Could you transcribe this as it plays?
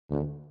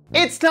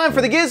It's time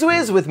for the Giz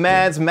Wiz with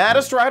Mad's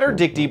maddest writer,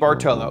 Dick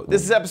DeBartolo.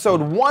 This is episode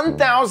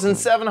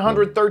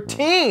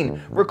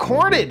 1713,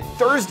 recorded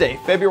Thursday,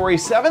 February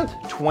 7th,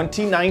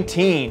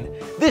 2019.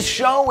 This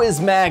show is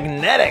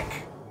magnetic.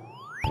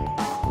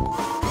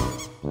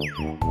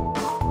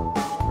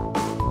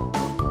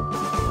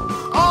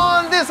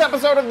 On this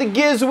episode of the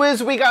Giz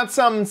Wiz, we got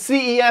some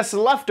CES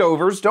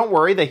leftovers. Don't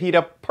worry, they heat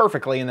up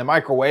perfectly in the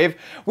microwave.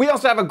 We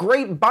also have a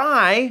great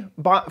buy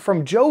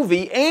from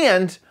Jovi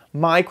and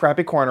my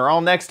crappy corner,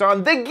 all next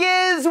on the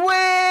Giz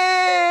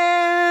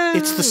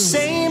Wiz! It's the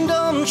same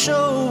dumb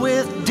show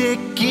with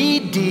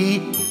Dickie D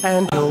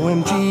and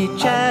OMG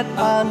chat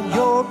on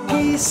your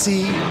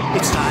PC.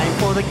 It's time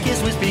for the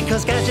Giz Wiz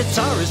because gadgets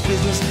are his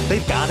business.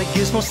 They've got a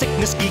gizmo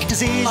sickness, geek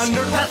disease,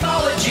 under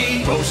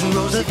pathology, rows and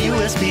rows of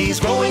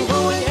USBs, glowing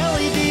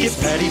LEDs.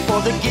 Get ready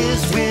for the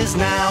Giz Wiz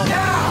now.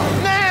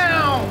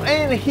 Now!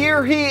 And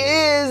here he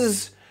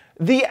is,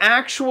 the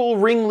actual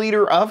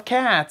ringleader of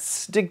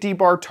cats, Dick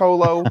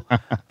DeBartolo,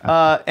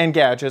 and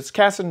gadgets.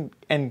 Cats and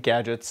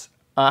gadgets.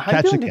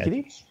 How you doing,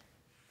 Dickie?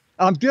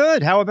 I'm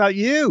good. How about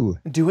you?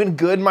 Doing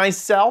good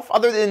myself,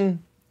 other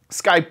than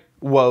Skype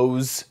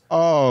woes.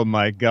 Oh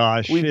my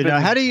gosh!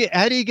 How do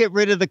you get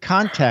rid of the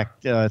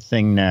contact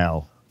thing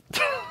now?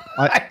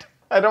 I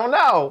don't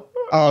know.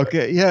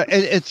 Okay, yeah,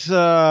 it's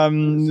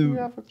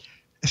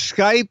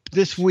Skype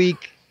this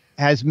week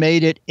has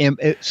made it.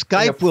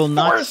 Skype will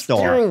not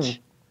start.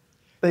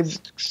 They've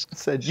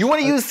said, you want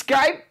to use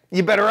Skype?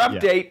 You better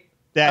update.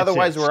 Yeah,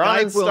 otherwise, we're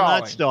uninstalling. Skype will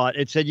not start.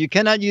 It said you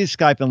cannot use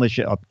Skype unless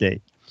you update.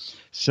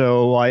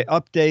 So I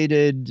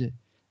updated.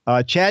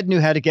 Chad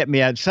knew how to get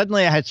me out.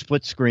 Suddenly I had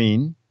split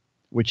screen,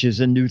 which is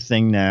a new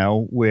thing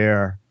now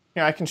where...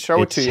 Yeah, I can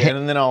show it to you,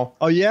 and then I'll...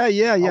 Oh, yeah,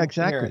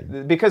 exactly.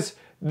 Here. Because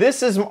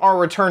this is our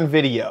return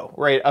video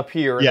right up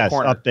here in the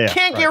corner. Up there.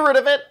 Can't get rid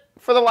of it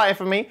for the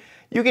life of me.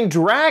 You can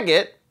drag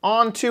it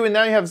onto, and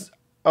now you have...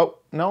 Oh,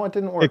 no, it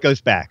didn't work. It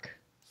goes back.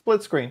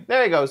 Split screen.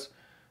 There he goes.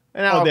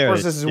 And now, of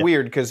course, this is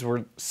weird because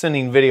we're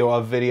sending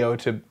video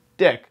to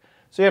Dick.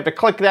 So you have to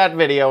click that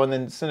video and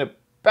then send it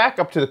back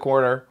up to the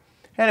corner.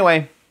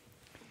 Anyway.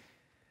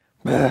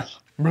 So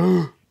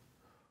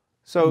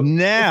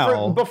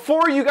now,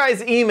 before you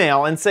guys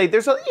email and say,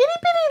 there's a itty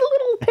bitty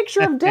little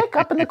picture of Dick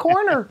up in the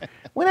corner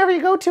whenever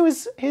you go to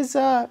his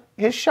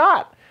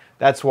shot.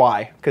 That's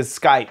why, because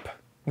Skype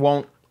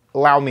won't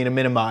allow me to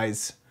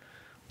minimize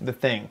the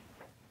thing.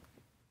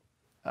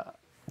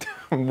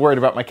 I'm worried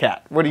about my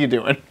cat. What are you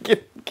doing?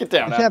 Get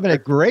down. He's having a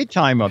great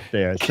time up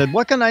there. I said,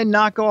 what can I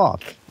knock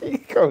off? He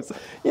goes,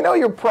 you know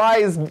your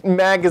prized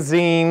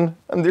magazine,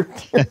 your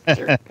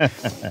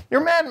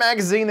Mad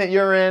magazine that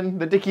you're in,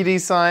 the Dickie D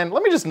sign.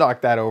 Let me just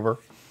knock that over.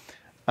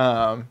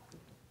 So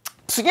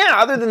yeah,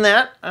 other than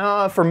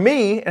that, for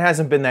me, it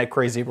hasn't been that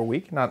crazy of a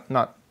week.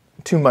 Not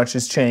too much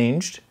has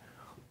changed.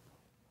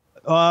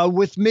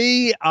 With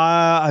me,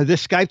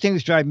 this Skype thing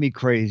is driving me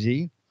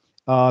crazy.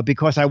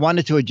 Because I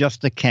wanted to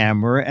adjust the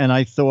camera, and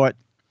I thought,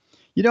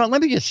 you know,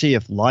 let me just see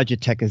if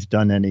Logitech has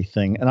done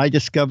anything. And I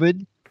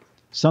discovered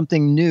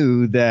something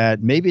new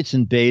that maybe it's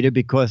in beta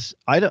because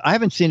I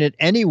haven't seen it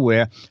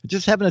anywhere. I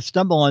just happened to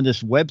stumble on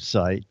this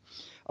website,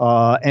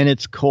 and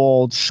it's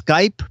called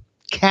Skype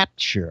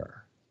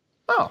Capture.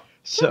 Oh.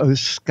 So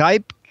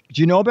Skype,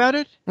 do you know about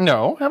it?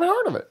 No, haven't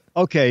heard of it.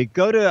 Okay,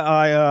 go to,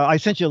 I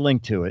sent you a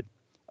link to it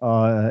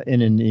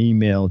in an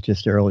email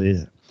just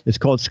earlier. It's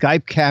called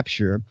Skype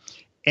Capture.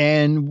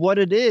 And what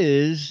it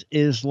is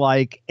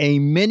like a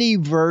mini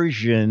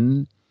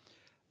version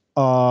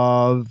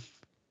of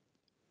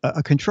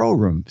a control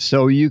room.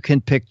 So you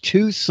can pick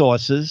two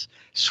sources,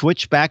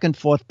 switch back and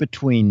forth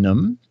between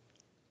them.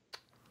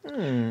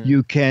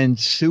 You can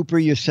super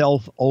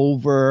yourself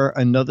over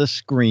another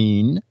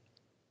screen.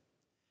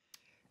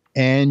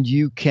 And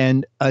you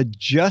can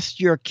adjust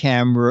your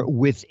camera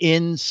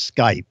within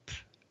Skype.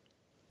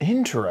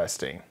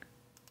 Interesting.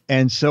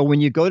 And so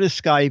when you go to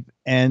Skype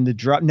and the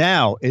drop,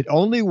 now it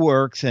only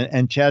works,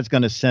 and Chad's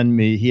going to send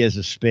me, he has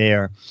a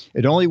spare.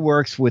 It only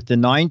works with the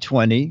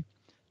 920,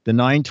 the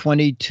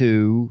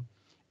 922,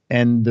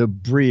 and the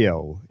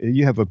Brio.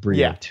 You have a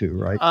Brio too,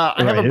 right?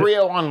 I have a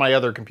Brio on my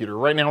other computer.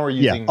 Right now we're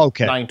using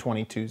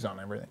 922s on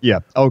everything. Yeah,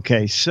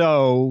 okay.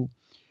 So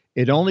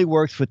it only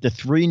works with the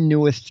three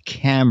newest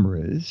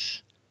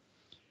cameras.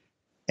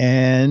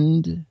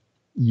 And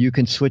you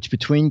can switch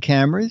between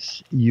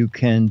cameras. You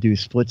can do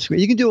split screen.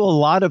 You can do a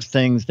lot of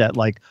things that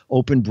like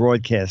Open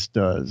Broadcast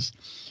does.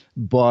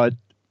 But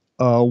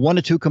one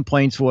or two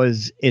complaints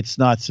was it's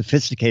not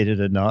sophisticated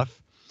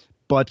enough.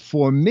 But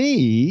for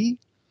me,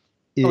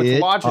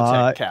 it's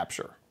Logitech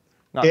Capture.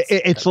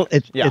 It's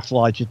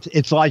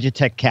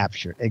Logitech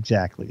Capture.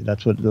 Exactly.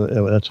 That's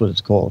what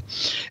it's called.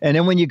 And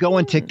then when you go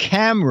into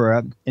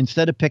camera,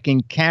 instead of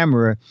picking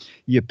camera,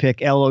 you pick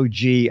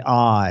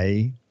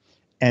LOGI.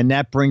 And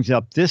that brings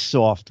up this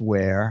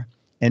software.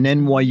 And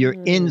then while you're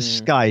in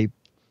Skype,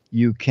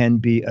 you can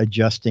be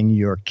adjusting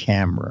your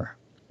camera.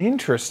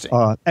 Interesting.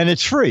 And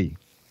it's free.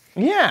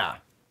 Yeah.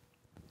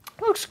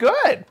 Looks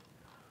good.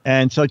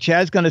 And so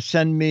Chad's going to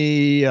send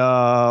me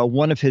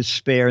one of his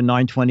spare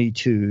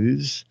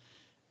 922s.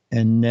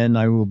 and then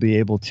I will be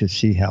able to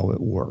see how it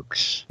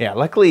works. Yeah,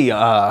 luckily,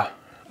 I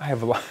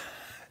have a lot.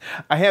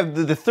 I have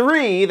the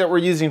three that we're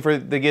using for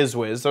the Giz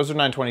Wiz. Those are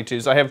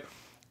 922s. I have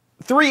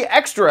 3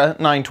 extra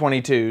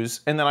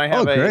 922s, and then I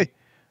have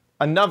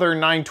another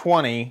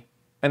 920,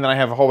 and then I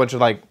have a whole bunch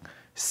of like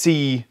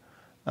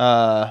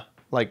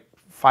like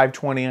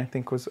 520, I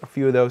think was a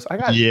few of those. I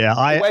got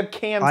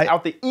webcams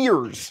out the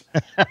ears.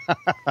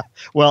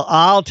 Well,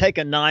 I'll take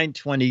a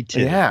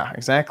 922. Yeah,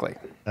 exactly.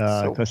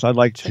 Because I'd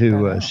like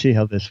to see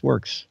how this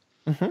works.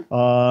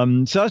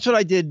 So that's what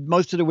I did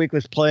most of the week,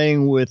 was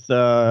playing with,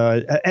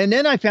 and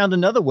then I found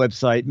another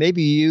website.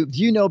 Maybe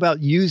do you know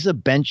about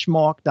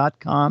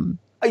userbenchmark.com?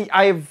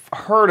 I've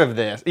heard of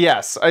this.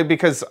 Yes,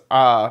 because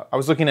I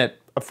was looking at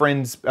a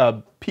friend's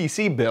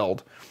PC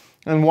build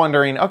and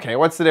wondering, okay,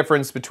 what's the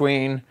difference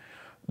between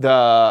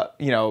the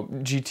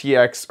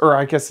GTX, or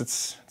I guess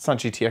it's not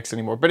GTX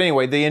anymore, but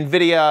anyway, the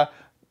NVIDIA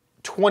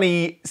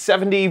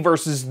 2070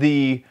 versus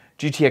the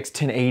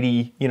GTX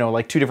 1080,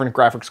 like 2 different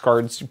graphics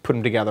cards, you put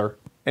them together.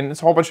 And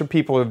it's a whole bunch of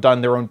people who have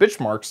done their own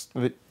benchmarks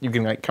that you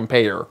can like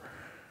compare.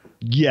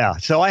 Yeah,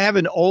 so I have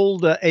an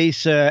old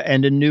Acer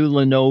and a new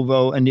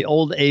Lenovo, and the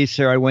old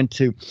Acer I went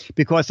to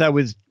because I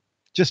was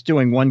just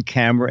doing one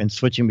camera and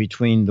switching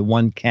between the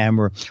one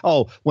camera.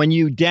 Oh, when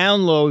you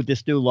download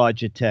this new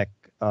Logitech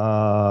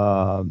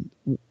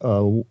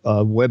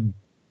web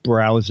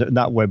browser,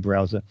 not web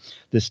browser,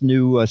 this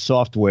new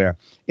software,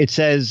 it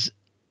says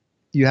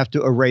you have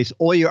to erase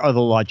all your other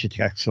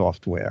Logitech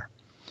software.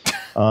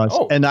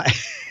 And I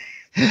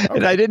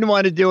and I didn't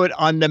want to do it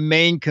on the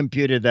main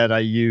computer that I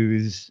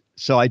use,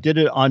 so I did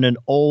it on an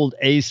old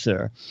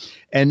Acer.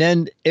 And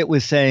then it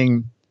was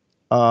saying,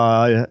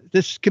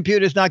 this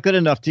computer is not good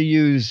enough to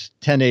use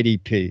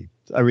 1080p.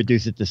 I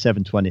reduced it to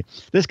 720.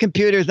 This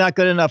computer is not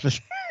good enough for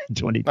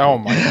 720p. Oh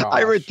my gosh.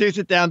 I reduced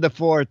it down to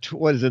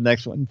what is the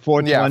next one?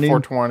 420? Yeah,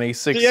 420.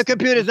 So your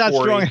computer's not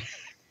strong.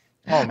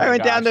 Oh my I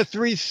went down to gosh.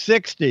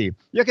 360.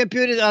 Your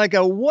computer's, and I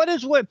go, what?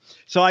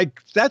 So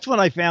that's when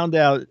I found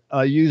out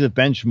use a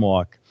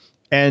benchmark.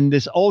 And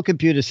this old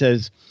computer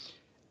says,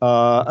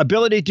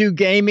 ability to do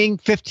gaming,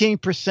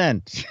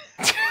 15%.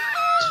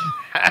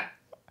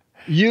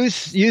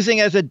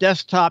 Using as a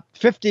desktop,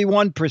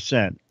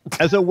 51%.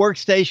 As a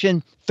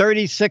workstation,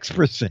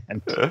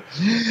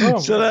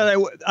 36%. So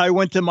then I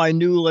went to my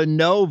new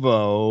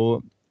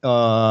Lenovo,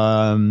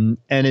 and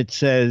it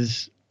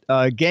says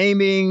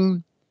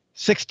gaming,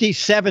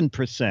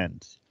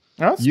 67%.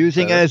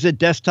 Using as a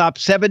desktop,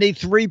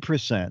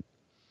 73%.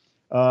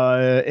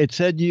 It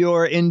said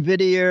your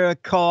NVIDIA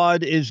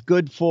card is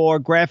good for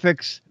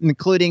graphics,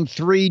 including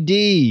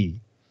 3D.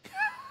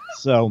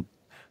 So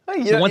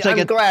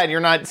I'm glad you're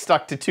not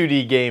stuck to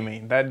 2D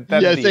gaming. That'd be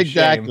a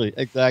shame.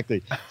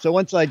 Exactly. So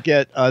once I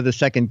get the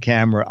second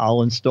camera,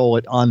 I'll install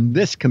it on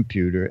this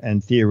computer,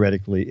 and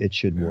theoretically, it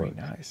should work.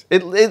 Very nice.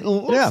 It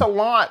looks a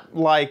lot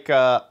like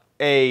a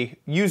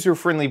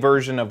user-friendly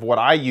version of what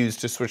I use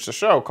to switch the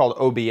show, called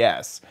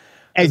OBS.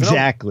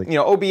 Exactly.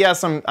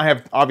 OBS, I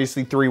have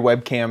obviously 3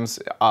 webcams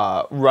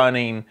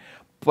running,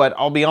 but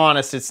I'll be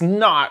honest, it's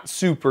not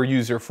super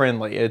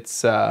user-friendly.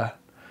 It's can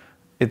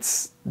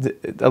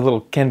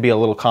be a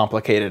little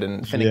complicated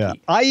and finicky. Yeah.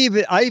 I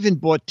even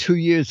bought 2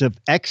 years of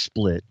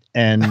XSplit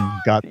and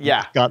got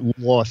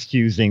lost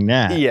using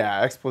that.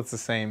 Yeah, XSplit's the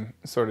same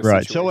sort of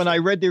right. situation. So when I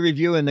read the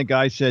review and the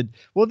guy said,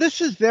 "Well, this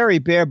is very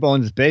bare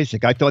bones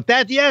basic," I thought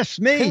that's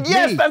me.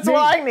 Yes, that's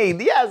what I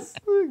need. Yes,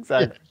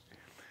 exactly.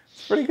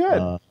 It's pretty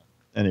good.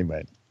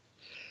 Anyway.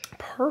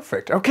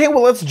 Perfect. Okay,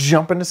 well, let's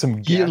jump into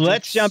some gadgets.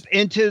 Let's jump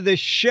into the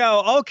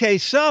show. Okay,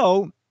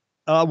 so,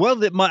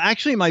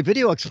 my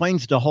video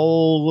explains the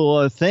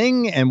whole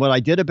thing and what I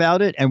did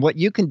about it and what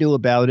you can do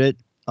about it,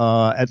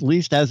 at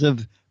least as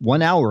of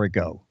 1 hour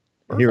ago.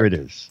 Perfect. Here it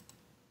is.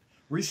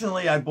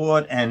 Recently, I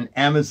bought an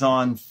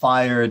Amazon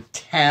Fire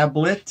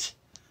tablet,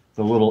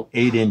 the little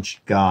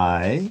 8-inch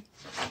guy,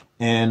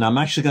 and I'm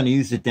actually going to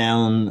use it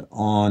down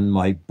on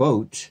my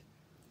boat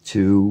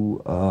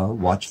to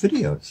watch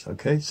videos.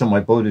 Okay, so my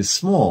boat is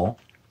small,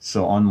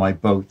 so on my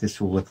boat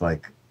this will look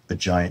like a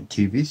giant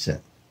TV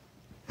set.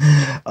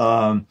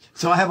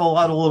 So I have a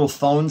lot of little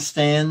phone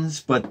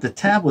stands, but the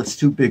tablet's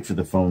too big for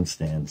the phone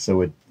stand,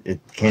 so it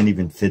can't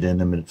even fit in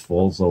them and it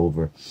falls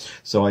over.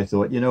 So I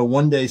thought,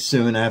 one day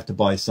soon I have to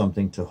buy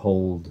something to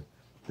hold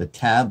the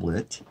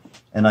tablet,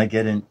 and I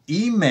get an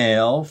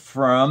email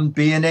from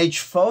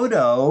B&H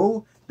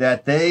Photo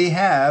that they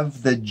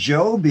have the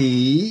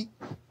Joby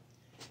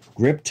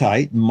Grip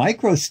Tight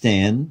micro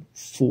stand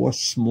for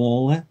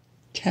smaller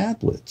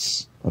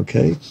tablets.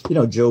 Okay,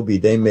 Joby,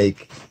 they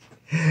make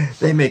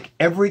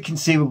every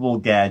conceivable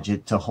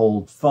gadget to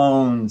hold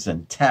phones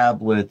and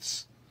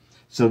tablets.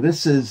 So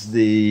this is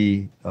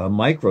the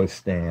micro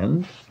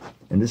stand,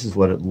 and this is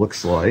what it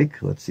looks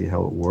like. Let's see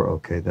how it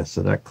works. Okay,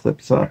 so that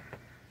clips up,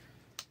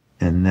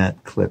 and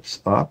that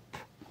clips up.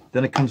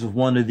 Then it comes with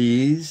one of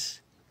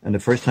these, and the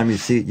first time you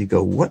see it, you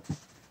go, "What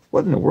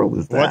in the world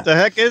is that? What the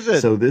heck is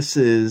it?" So this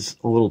is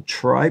a little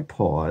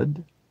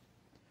tripod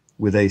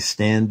with a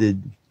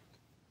standard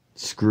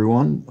screw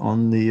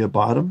on the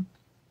bottom.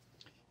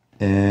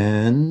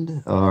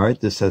 And, all right,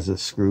 this has a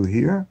screw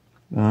here.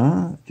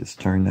 Just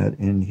turn that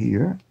in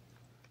here.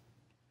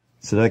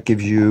 So that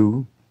gives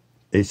you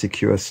a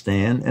secure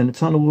stand, and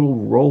it's on a little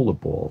roller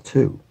ball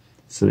too,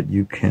 so that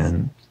you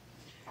can.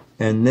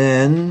 And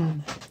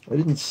then, I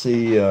didn't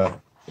see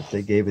if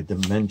they gave a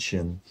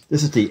dimension.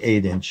 This is the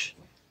 8-inch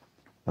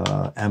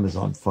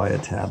Amazon Fire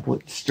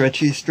tablet.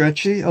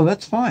 Stretchy. Oh,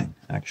 that's fine,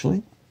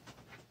 actually.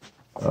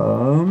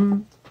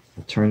 I'll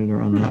turn it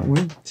around that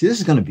way. See, this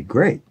is going to be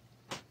great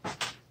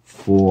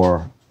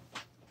for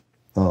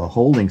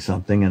holding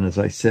something. And as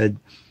I said,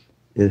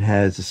 it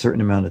has a certain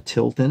amount of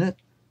tilt in it.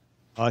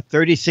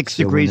 36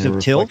 degrees of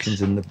tilt.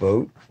 Reflections in the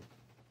boat.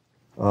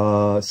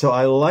 So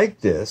I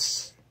like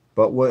this,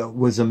 but what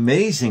was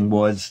amazing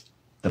was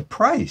the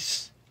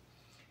price.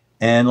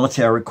 And let's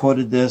see, I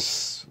recorded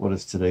this. What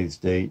is today's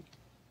date?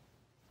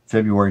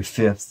 February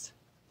 5th.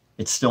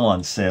 It's still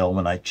on sale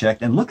when I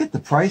checked. And look at the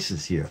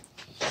prices here.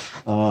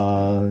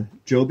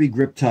 Joby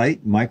Grip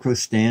Tight micro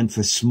stand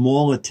for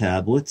smaller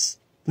tablets.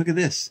 Look at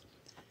this.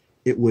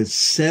 It was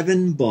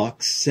 $7,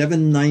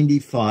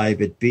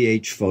 $7.95 at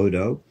BH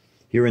Photo.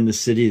 Here in the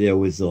city, there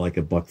was like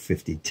a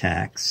 $1.50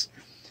 tax.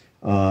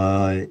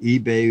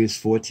 eBay was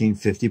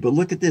 $14.50. But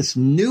look at this.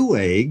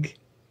 Newegg,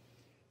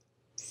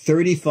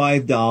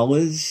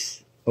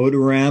 $35.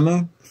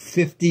 Odorama,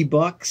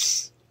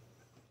 $50.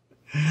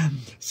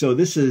 So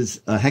this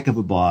is a heck of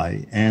a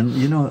buy. And,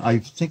 you know, I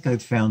think I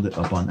found it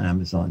up on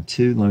Amazon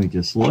too. Let me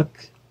just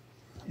look.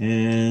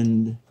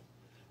 And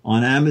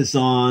on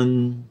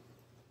Amazon,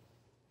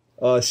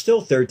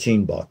 still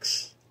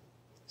 $13.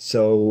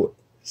 So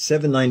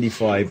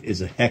 $7.95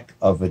 is a heck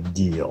of a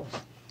deal.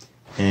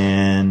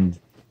 And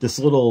this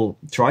little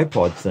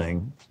tripod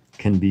thing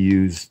can be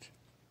used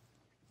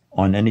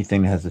on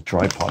anything that has a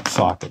tripod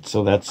socket.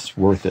 So that's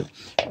worth it.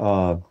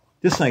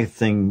 This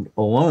thing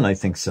alone, I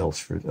think, sells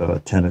for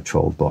 10 or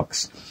 12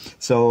 bucks.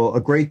 So a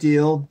great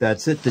deal.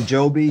 That's it. The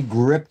Joby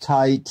Grip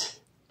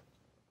Tight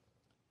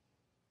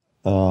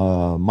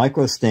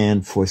micro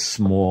stand for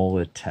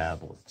smaller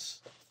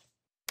tablets.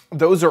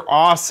 Those are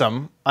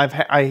awesome.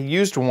 I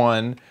used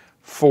one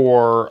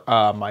for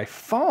my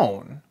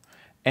phone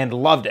and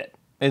loved it.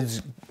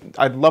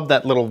 I love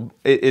that little.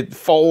 It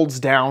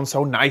folds down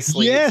so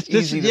nicely. Yes,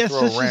 it's easy to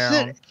throw around.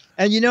 Is it.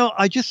 And you know,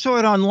 I just saw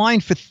it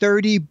online for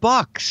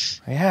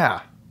 $30.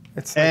 Yeah,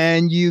 it's like,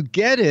 and you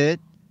get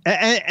it.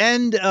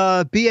 And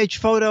BH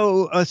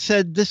Photo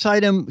said this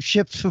item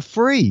ships for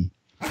free.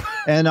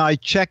 And I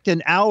checked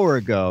an hour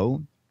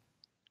ago,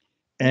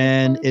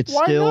 and it's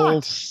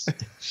still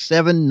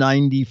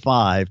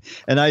 $7.95.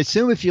 And I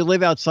assume if you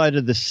live outside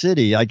of the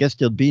city, I guess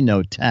there'll be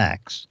no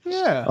tax.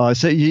 Yeah.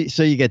 So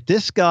you get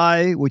this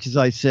guy, which, as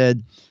I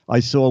said, I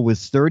saw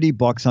was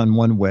 $30 on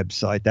one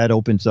website. That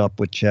opens up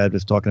what Chad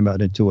was talking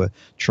about into a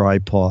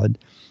tripod.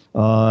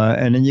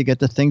 And then you get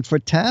the thing for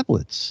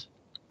tablets.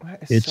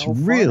 It's so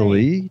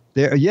really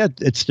there. Yeah,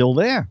 it's still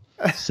there.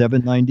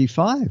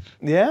 $7.95.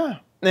 Yeah.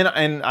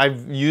 And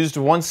I've used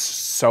one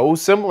so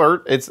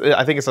similar. I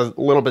think it's a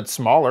little bit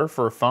smaller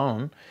for a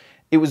phone.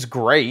 It was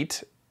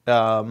great.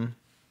 I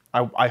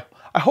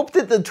hope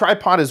that the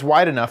tripod is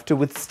wide enough to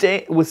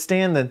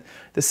withstand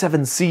the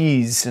 7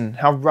 seas and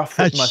how rough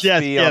it must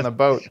be on the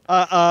boat.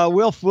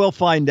 We'll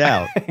find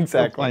out.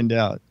 Exactly. We'll find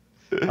out.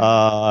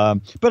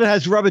 But it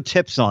has rubber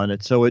tips on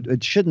it, so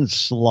it shouldn't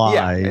slide.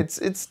 Yeah, it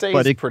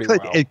stays pretty well.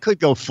 It could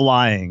go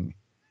flying.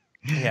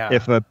 Yeah.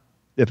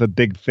 If a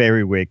big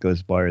ferry wake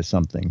goes by or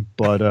something.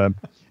 But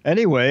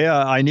anyway,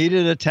 I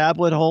needed a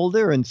tablet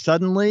holder, and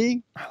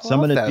suddenly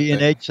someone at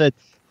B&H said,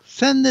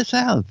 "Send this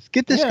out.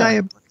 Get this guy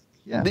a."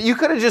 Yeah. You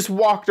could have just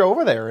walked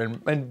over there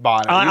and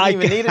bought it. You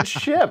didn't even need it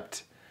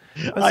shipped.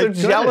 I'm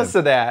so jealous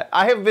of that.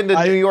 I have been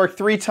to New York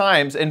 3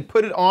 times and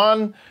put it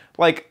on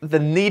like the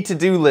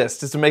need-to-do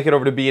list is to make it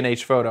over to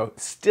B&H Photo.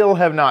 Still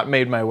have not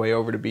made my way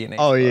over to B&H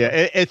Photo. Oh,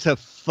 yeah. It's a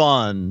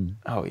fun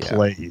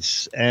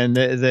place. And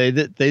they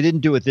didn't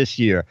do it this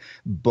year.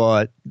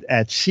 But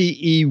at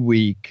CE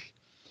Week,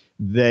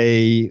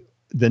 the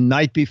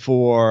night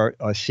before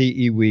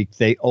CE Week,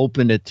 they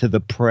opened it to the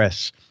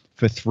press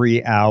for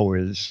 3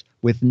 hours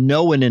with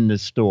no one in the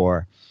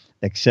store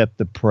except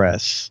the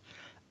press.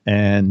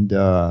 And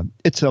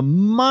it's a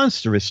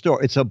monstrous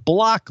store. It's a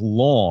block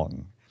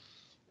long.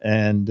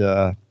 And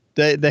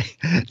they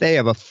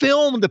have a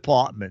film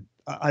department.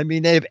 I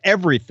mean, they have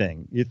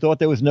everything. You thought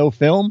there was no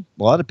film?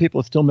 A lot of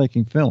people are still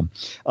making film.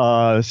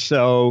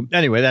 So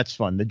anyway, that's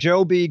fun. The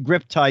Joby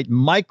Grip Tight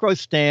micro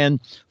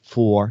stand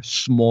for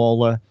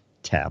smaller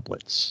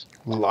tablets.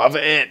 Love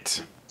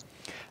it.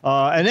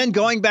 And then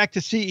going back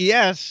to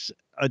CES,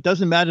 it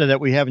doesn't matter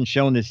that we haven't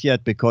shown this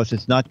yet because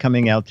it's not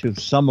coming out till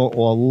summer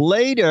or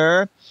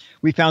later.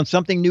 We found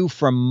something new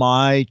from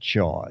My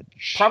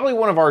Charge. Probably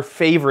one of our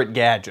favorite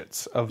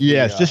gadgets of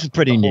this is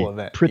pretty neat.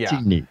 Event. Pretty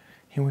neat.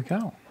 Here we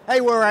go.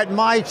 Hey, we're at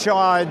My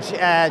Charge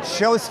at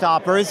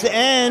Showstoppers,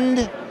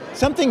 and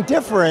something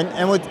different.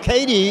 And what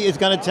Katie is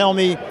going to tell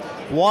me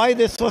why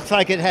this looks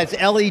like it has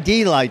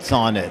LED lights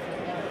on it.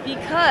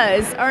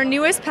 Because our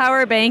newest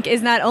power bank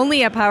is not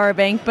only a power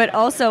bank, but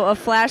also a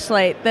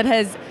flashlight that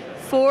has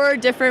 4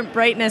 different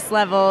brightness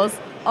levels,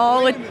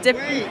 all with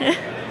different.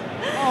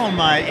 Oh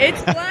my!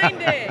 It's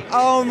blinding.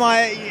 Oh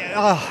my!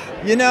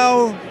 You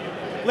know,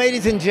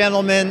 ladies and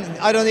gentlemen,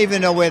 I don't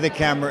even know where the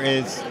camera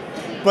is,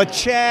 but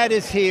Chad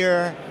is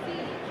here.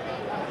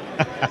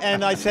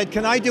 And I said,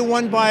 can I do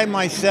one by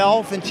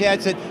myself? And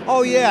Chad said,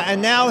 oh yeah.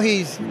 And now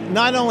he's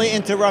not only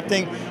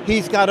interrupting,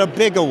 he's got a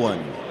bigger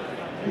one.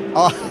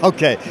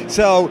 Okay,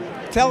 so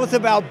tell us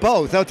about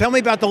both. Oh, tell me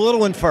about the little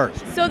one first.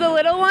 So the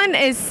little one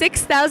is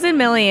 6,000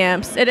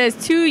 milliamps. It has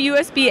 2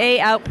 USB-A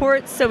out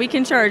ports, so we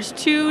can charge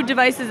 2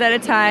 devices at a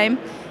time.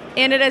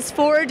 And it has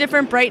 4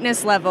 different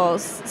brightness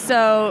levels,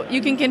 so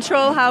you can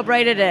control how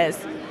bright it is.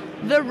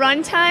 The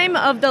runtime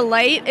of the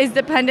light is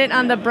dependent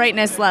on the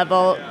brightness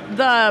level.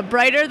 The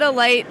brighter the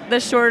light,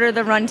 the shorter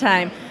the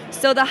runtime.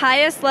 So the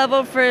highest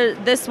level for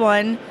this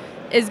one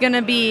is going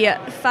to be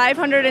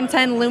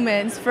 510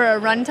 lumens for a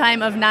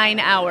runtime of 9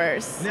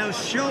 hours. Now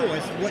show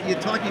us what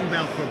you're talking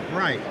about for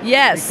bright.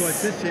 Yes.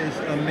 Because this is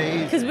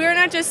amazing. Because we're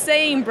not just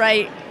saying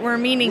bright, we're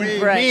meaning We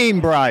bright.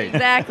 mean bright.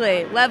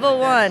 Exactly. Level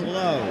 1.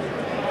 Low.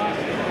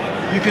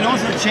 You can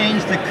also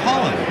change the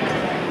color.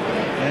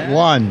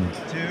 1,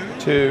 2,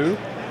 2,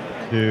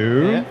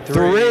 yeah,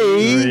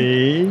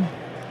 3. 3.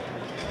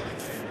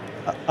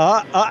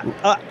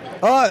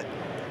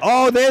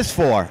 Oh, there's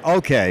 4.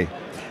 Okay.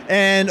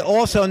 And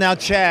also now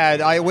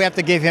Chad, we have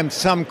to give him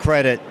some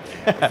credit,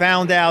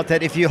 found out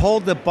that if you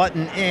hold the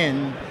button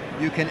in,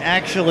 you can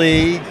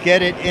actually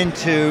get it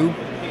into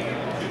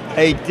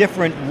a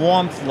different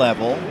warmth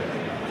level.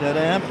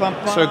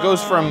 So it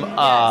goes from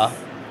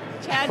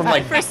Chad's From like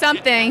like- for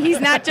something.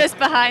 He's not just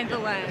behind the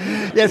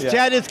lens. Yes, Yeah.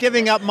 Chad is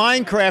giving up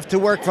Minecraft to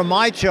work for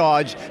my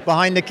charge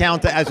behind the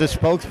counter as a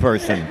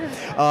spokesperson.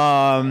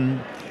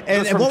 And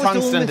Goes from what was the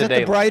tungsten one to at the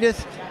daylight.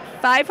 brightest?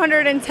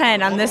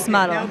 510 on this Okay,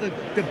 model. Now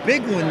the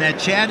big one that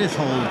Chad is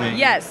holding.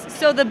 Yes.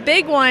 So the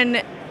big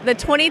one, the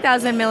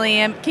 20,000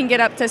 milliamp, can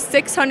get up to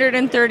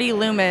 630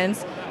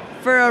 lumens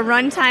for a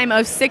runtime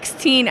of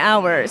 16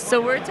 hours. So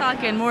we're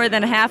talking more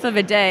than half of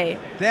a day.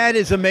 That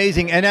is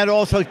amazing, and that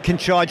also can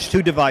charge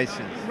 2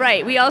 devices.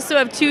 Right. We also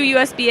have 2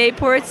 USB-A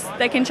ports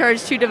that can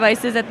charge 2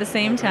 devices at the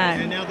same And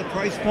time. now the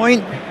price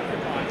point?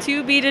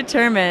 To be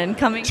determined.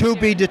 Coming To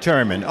be soon.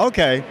 determined.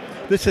 Okay,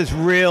 this is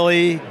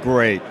really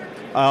great.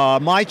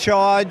 My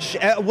charge,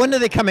 when are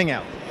they coming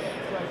out?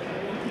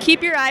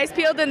 Keep your eyes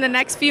peeled in the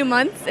next few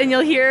months, and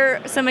you'll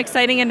hear some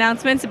exciting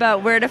announcements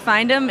about where to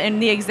find them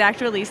and the exact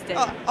release date.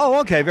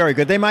 Okay, very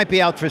good. They might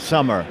be out for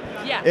summer.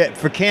 Yeah.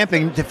 For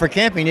camping,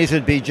 these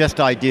would be just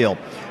ideal.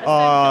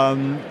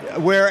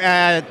 We're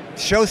at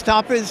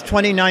Showstoppers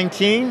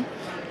 2019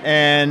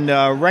 and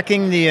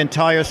wrecking the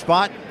entire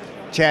spot.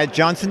 Chad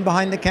Johnson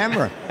behind the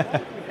camera.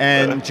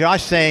 And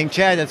Josh saying,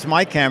 Chad, that's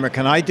my camera.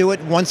 Can I do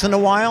it once in a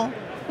while?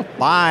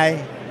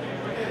 Bye.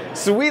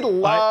 So we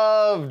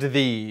loved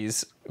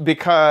these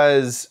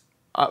because,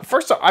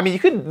 first off, I mean, you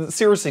could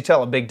seriously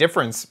tell a big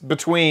difference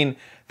between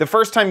the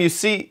first time you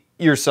see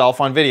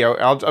yourself on video.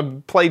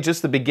 I'll play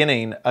just the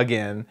beginning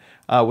again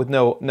with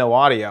no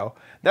audio.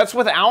 That's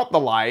without the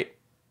light.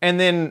 And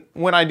then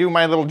when I do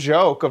my little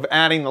joke of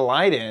adding the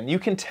light in, you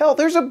can tell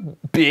there's a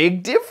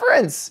big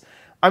difference.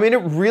 I mean,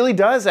 it really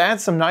does add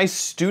some nice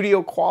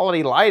studio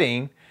quality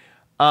lighting.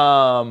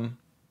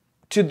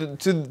 To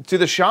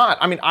the shot.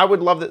 I mean, I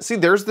would love that. See,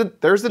 there's the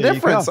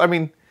difference. I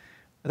mean,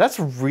 that's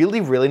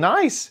really, really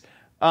nice.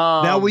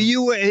 Now,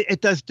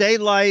 it does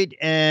daylight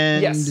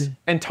and... Yes,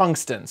 and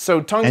tungsten.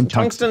 So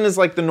tungsten is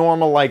like the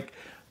normal, like,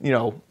 you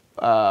know,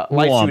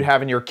 lights you would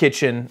have in your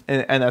kitchen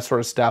and that sort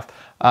of stuff.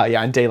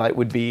 Yeah, and daylight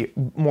would be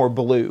more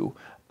blue.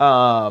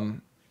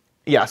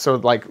 Yeah, so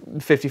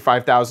like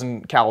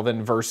 55,000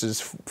 Kelvin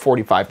versus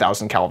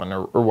 45,000 Kelvin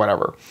or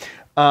whatever.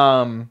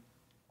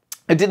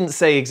 It didn't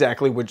say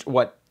exactly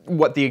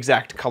what the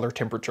exact color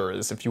temperature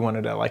is if you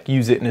wanted to like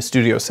use it in a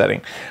studio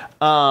setting.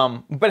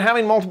 But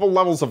having multiple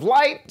levels of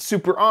light,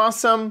 super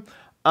awesome.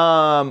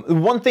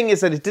 One thing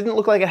is that it didn't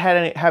look like it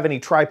had have any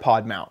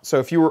tripod mount. So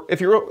if you're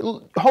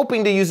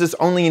hoping to use this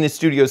only in a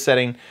studio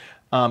setting,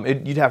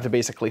 you'd have to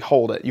basically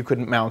hold it. You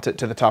couldn't mount it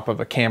to the top of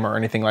a camera or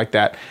anything like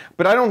that.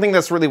 But I don't think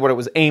that's really what it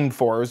was aimed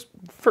for. It was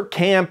for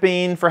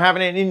camping, for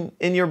having it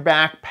in your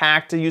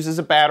backpack to use as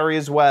a battery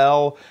as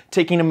well.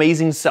 Taking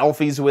amazing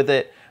selfies with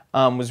it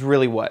was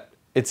really what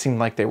it seemed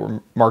like they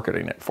were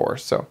marketing it for.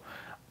 So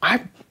I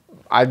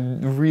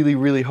really,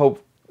 really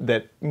hope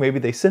that maybe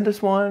they send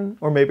us one,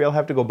 or maybe I'll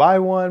have to go buy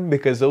one,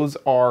 because those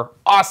are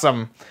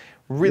awesome.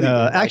 Really,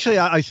 actually,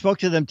 I spoke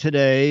to them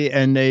today,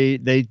 and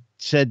they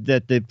said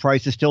that the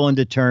price is still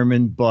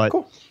undetermined, but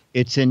cool.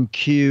 It's in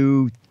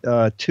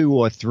Q2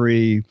 or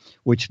 3,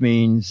 which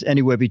means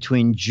anywhere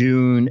between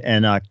June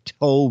and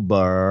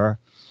October,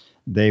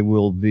 they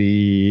will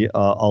be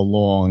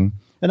along.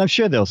 And I'm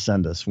sure they'll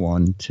send us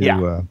one to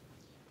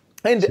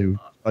try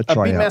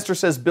Beatmaster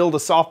says build a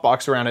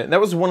softbox around it. And that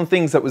was one of the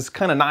things that was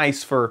kind of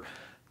nice for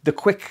the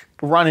quick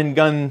run and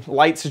gun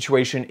light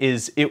situation,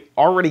 is it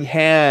already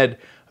had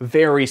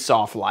very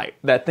soft light.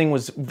 That thing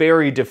was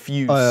very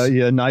diffuse.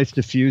 Yeah, nice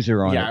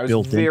diffuser on it. Yeah, it was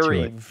built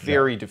very, into it.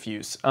 very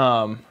diffuse.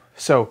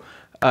 So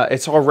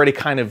it's already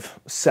kind of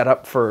set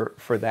up for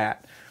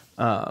that.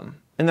 And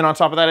then on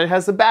top of that, it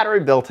has the battery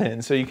built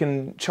in, so you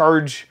can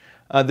charge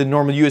the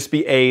normal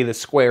USB-A, the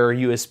square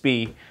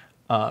USB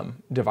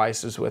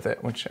devices with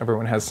it, which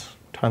everyone has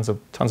tons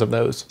of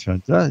those.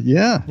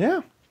 Yeah.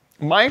 Yeah.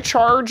 My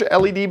Charge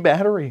LED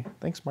battery.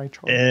 Thanks, My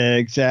Charge.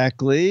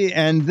 Exactly.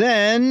 And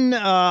then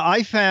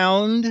I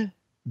found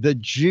the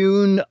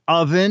June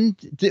oven.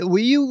 Were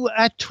you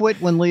at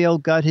Twit when Leo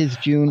got his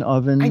June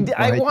oven?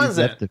 I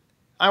wasn't. Okay.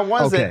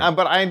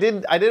 But I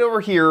did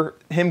overhear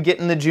him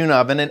getting the June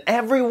oven, and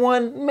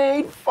everyone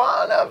made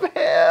fun of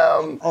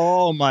him.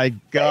 Oh my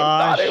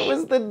gosh. They thought it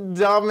was the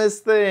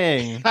dumbest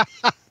thing.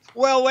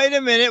 Well, wait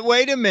a minute.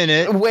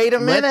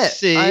 Let's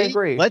see. I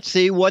agree. Let's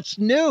see what's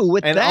new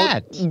with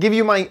that. I'll give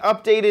you my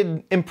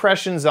updated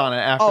impressions on it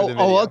after the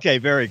video. Oh, okay.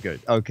 Very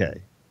good.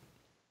 Okay.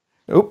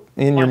 Oop,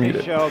 and you're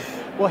muted.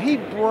 Well, he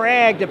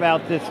bragged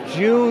about this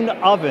June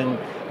oven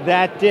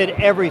that did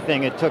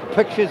everything. It took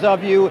pictures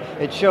of you.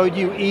 It showed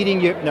you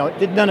eating your... No, it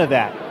did none of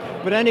that.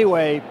 But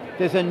anyway,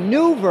 there's a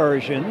new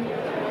version.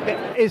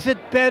 Is it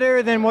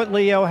better than what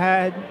Leo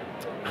had?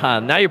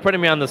 Now you're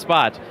putting me on the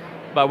spot.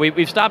 But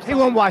we've stopped. He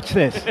won't watch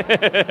this. So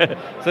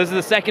this is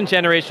the second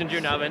generation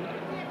June oven,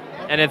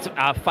 and it's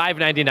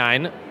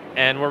 $5.99,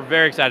 and we're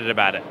very excited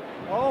about it.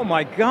 Oh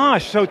my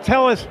gosh! So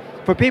tell us,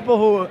 for people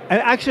who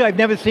actually I've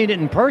never seen it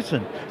in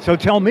person, so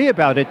tell me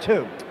about it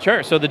too.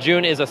 Sure. So the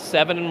June is a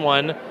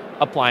 7-in-1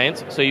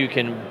 appliance, so you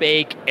can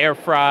bake, air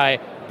fry,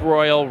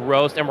 broil,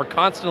 roast, and we're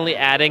constantly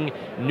adding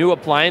new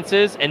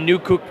appliances and new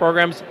cook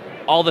programs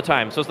all the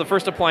time. So it's the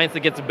first appliance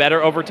that gets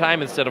better over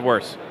time instead of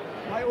worse.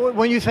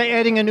 When you say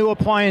adding a new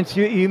appliance,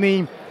 you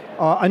mean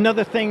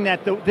another thing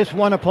that this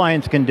one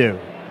appliance can do?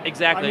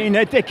 Exactly. I mean,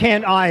 it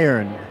can't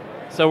iron.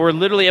 So we're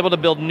literally able to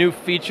build new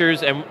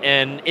features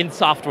and in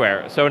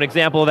software. So an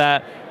example of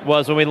that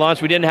was when we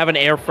launched, we didn't have an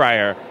air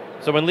fryer.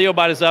 So when Leo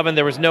bought his oven,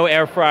 there was no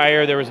air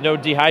fryer, there was no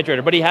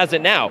dehydrator, but he has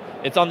it now.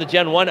 It's on the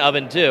Gen 1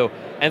 oven too.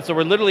 And so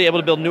we're literally able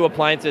to build new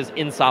appliances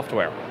in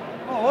software.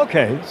 Oh,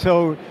 okay.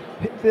 So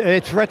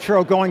it's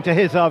retro going to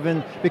his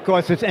oven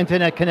because it's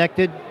internet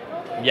connected?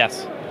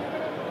 Yes.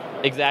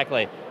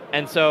 Exactly.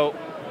 And so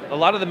a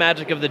lot of the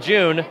magic of the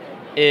June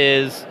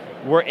is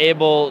we're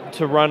able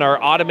to run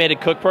our automated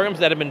cook programs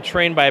that have been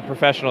trained by a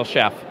professional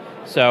chef.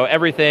 So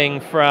everything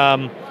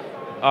from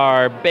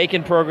our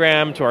bacon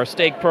program to our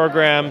steak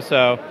program.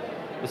 So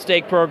the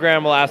steak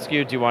program will ask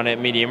you, do you want it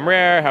medium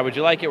rare? How would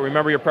you like it?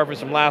 Remember your preference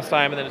from last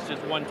time, and then it's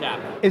just one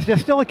tap. Is there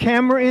still a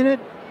camera in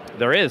it?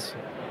 There is.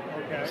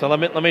 Okay. So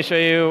let me show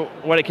you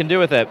what it can do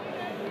with it.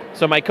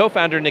 So my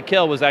co-founder,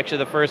 Nikhil, was actually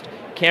the first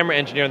camera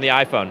engineer on the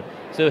iPhone.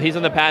 So he's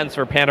on the patents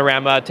for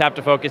panorama, tap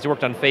to focus. He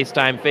worked on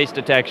FaceTime, face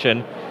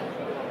detection.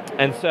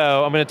 And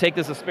so I'm going to take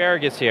this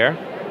asparagus here.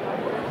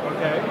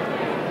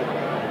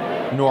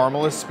 Okay.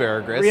 Normal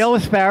asparagus. Real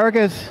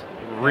asparagus?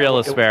 Real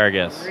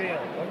asparagus. Real,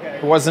 okay.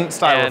 It wasn't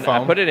styrofoam. And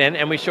I put it in,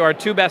 and we show our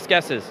two best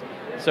guesses.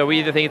 So we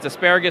either think it's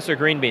asparagus or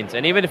green beans.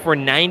 And even if we're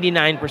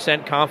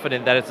 99%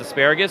 confident that it's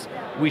asparagus,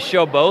 we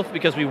show both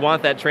because we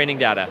want that training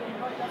data.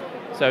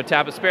 So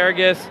tap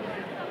asparagus,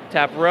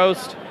 tap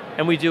roast,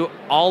 and we do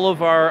all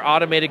of our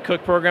automated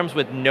cook programs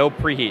with no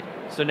preheat.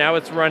 So now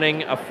it's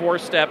running a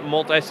 4-step,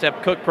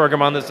 multi-step cook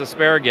program on this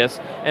asparagus,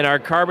 and our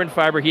carbon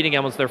fiber heating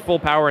elements, they're full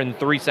power in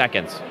 3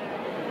 seconds.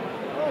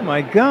 Oh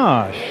my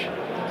gosh.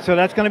 So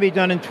that's going to be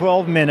done in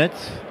 12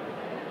 minutes.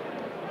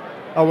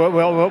 Oh,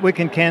 well, we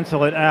can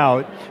cancel it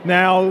out.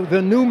 Now,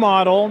 the new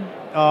model,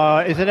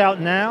 is it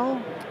out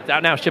now? It's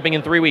out now, shipping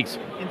in 3 weeks.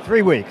 In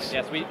 3 weeks?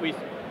 Yes,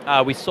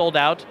 we sold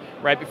out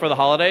right before the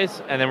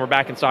holidays, and then we're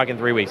back in stock in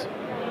 3 weeks.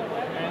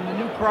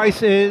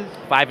 Price is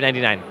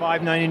 $5.99.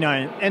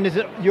 $5.99. And is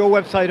it your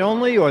website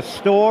only, or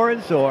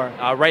stores, or?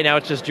 Right now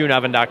it's just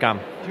juneoven.com.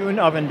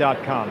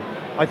 Juneoven.com.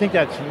 I think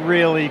that's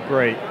really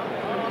great.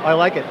 I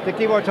like it. Dick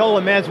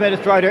DeBartolo, Mads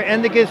Medistrider,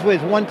 and the Giz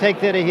Wiz. One take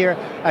today here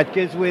at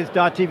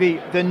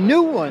gizwiz.tv. The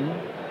new one,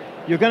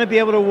 you're going to be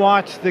able to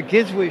watch the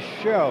Giz Wiz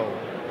show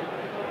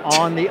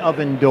on the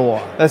oven door.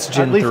 That's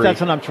Gen 3. At least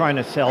that's what I'm trying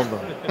to sell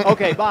them.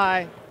 Okay,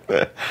 bye.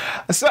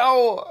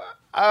 So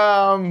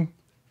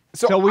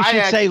we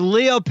should say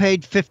Leo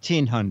paid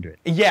 $1,500.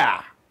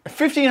 Yeah,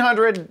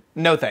 $1,500.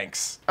 No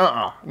thanks.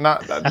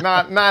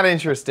 Not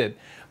interested.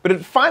 But at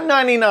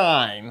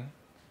 $5.99,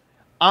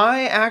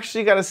 I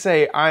actually got to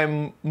say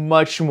I'm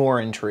much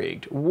more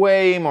intrigued,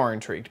 way more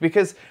intrigued,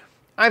 because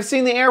I've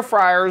seen the air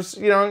fryers.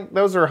 You know,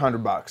 those are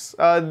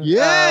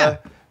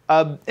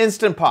 $100.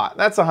 Instant Pot,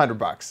 that's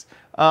 $100.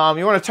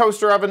 You want a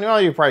toaster oven?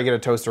 Well, you probably get a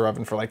toaster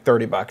oven for like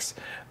 $30.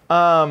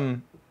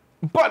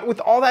 But with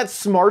all that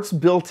smarts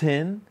built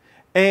in,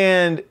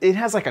 and it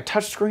has like a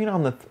touch screen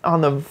on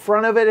the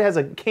front of it. It has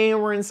a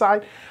camera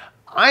inside.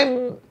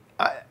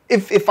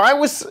 If I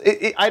was,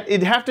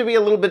 it'd have to be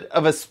a little bit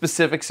of a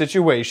specific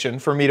situation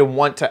for me to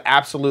want to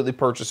absolutely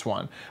purchase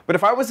one. But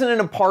if I was in an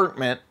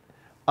apartment,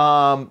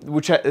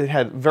 which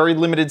had very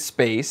limited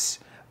space,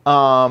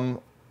 and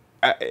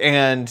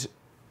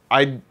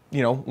I,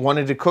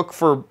 wanted to cook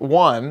for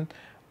one,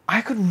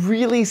 I could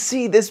really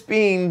see this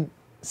being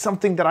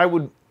something that I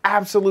would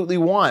absolutely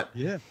want.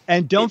 Yeah.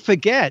 And don't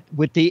forget,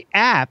 with the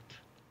app,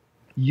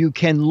 you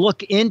can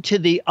look into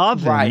the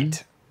oven.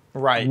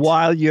 Right.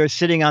 While you're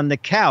sitting on the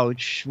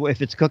couch, if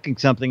it's cooking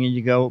something and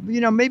you go,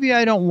 maybe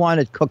I don't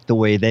want it cooked the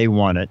way they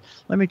want it.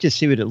 Let me just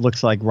see what it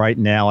looks like right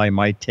now. I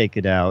might take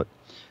it out.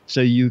 So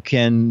you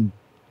can,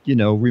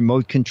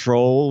 remote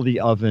control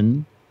the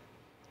oven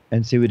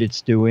and see what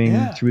it's doing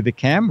through the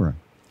camera.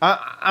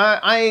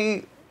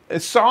 I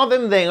saw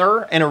them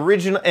there and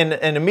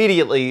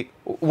immediately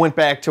went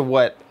back to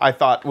what I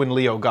thought when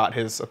Leo got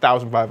his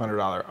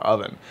 $1,500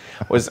 oven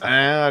was,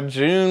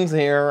 June's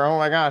here, oh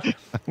my gosh.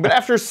 But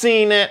after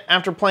seeing it,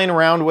 after playing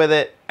around with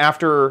it,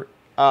 after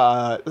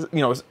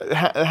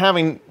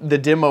having the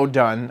demo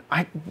done,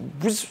 I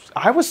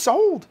was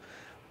sold.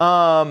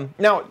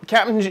 Now,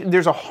 Captain,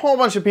 there's a whole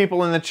bunch of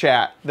people in the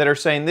chat that are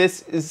saying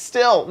this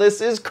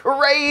is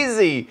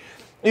crazy.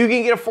 You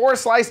can get a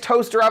 4-slice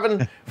toaster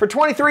oven for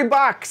 23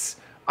 bucks.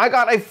 I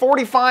got a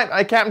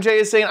Captain J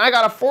is saying, I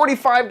got a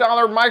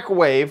 $45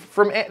 microwave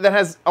that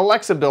has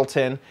Alexa built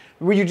in,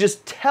 where you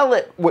just tell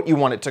it what you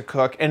want it to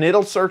cook, and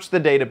it'll search the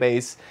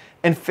database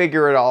and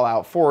figure it all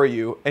out for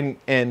you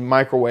and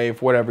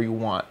microwave whatever you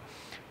want.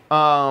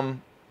 But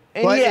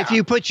if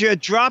you put your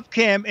drop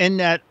cam in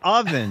that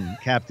oven,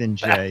 Captain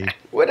J,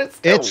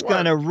 it's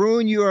going to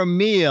ruin your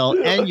meal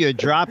and your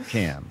drop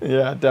cam.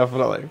 Yeah,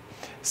 definitely.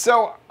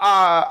 So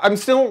I'm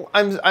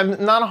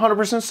not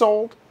 100%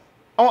 sold.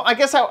 Oh, I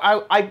guess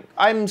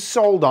I'm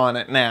sold on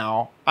it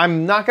now.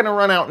 I'm not going to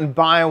run out and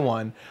buy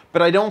one,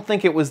 but I don't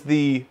think it was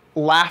the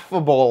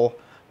laughable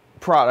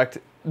product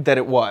that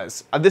it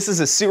was. This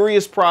is a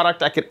serious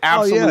product. I could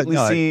absolutely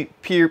see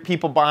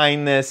people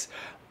buying this.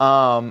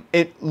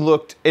 It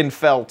looked and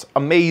felt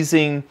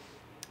amazing.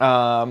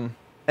 And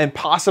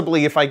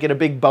possibly if I get a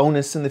big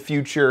bonus in the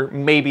future,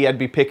 maybe I'd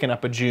be picking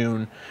up a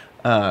June.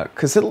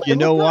 Because it you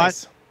know what?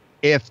 Nice.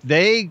 If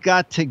they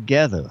got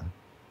together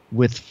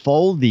with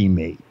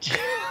Foldymate,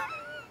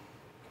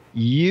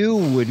 you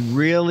would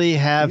really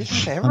have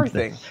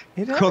everything.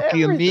 Cook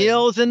your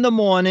meals in the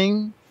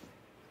morning,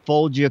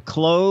 fold your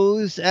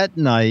clothes at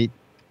night.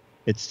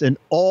 It's an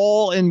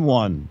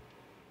all-in-one.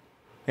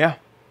 Yeah.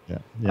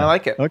 I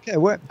like it. Okay,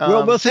 we'll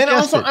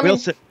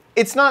suggest it.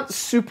 It's not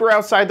super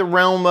outside the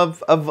realm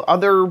of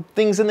other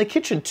things in the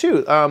kitchen,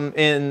 too.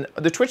 In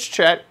the Twitch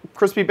chat,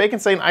 Crispy Bacon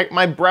saying,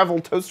 my Breville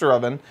toaster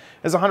oven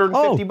is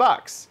 150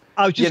 bucks.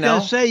 I was just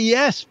going to say,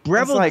 yes.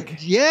 Breville,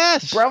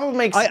 yes. Breville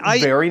makes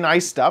very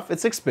nice stuff.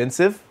 It's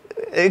expensive.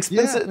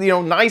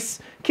 Nice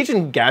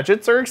kitchen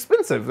gadgets are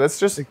expensive. That's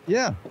just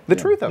the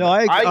truth of it.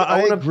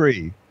 I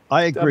agree.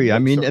 I agree. I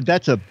mean,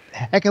 that's a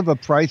heck of a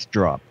price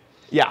drop.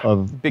 Yeah,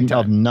 big time.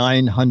 Of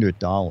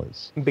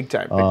 $900. Big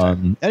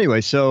time.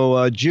 Anyway,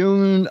 so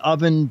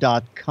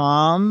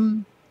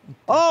juneoven.com.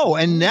 Oh,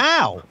 and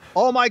now,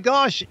 oh my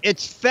gosh,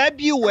 it's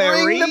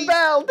February. Ring the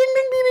bell. Ding,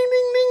 ding, ding, ding,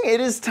 ding, ding. It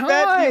is time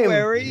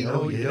February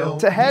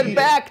to head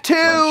back to.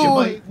 You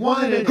might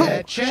want it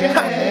at Chad's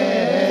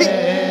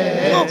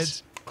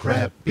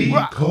Crappy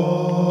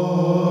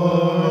Corner.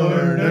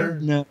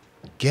 No.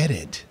 Get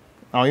it.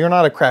 Oh, you're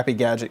not a crappy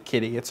gadget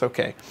kitty. It's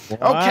okay.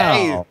 Wow.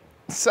 Okay.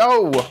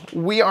 So,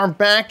 we are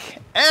back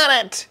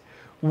at it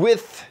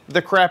with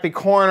the Crappy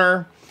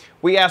Corner.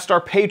 We asked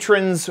our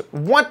patrons,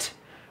 what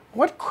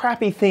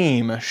crappy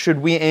theme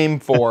should we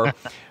aim for?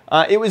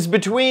 It was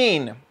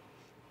between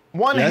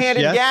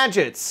one-handed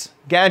gadgets.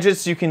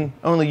 Gadgets you can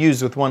only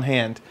use with one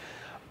hand.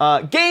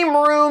 Game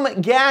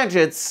room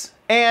gadgets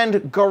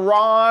and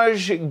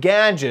garage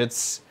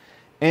gadgets.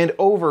 And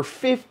over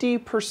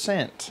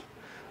 50%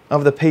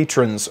 of the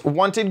patrons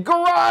wanted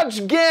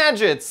garage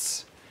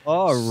gadgets.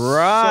 All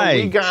right.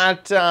 So we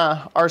got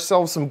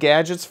ourselves some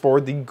gadgets for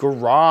the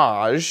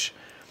garage.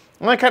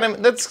 And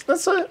that's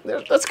kind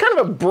of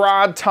a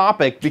broad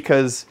topic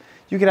because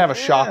you can have a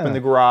shop in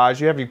the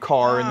garage. You have your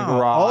car in the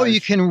garage. Oh,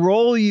 you can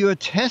roll your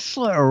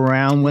Tesla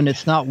around when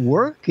it's not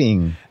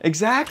working.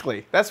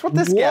 Exactly. That's what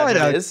this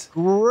gadget is.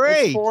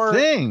 Great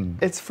thing.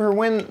 It's for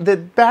when the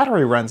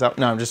battery runs out.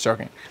 No, I'm just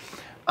joking.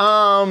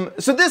 So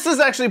this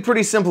is actually a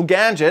pretty simple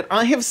gadget.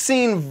 I have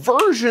seen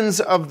versions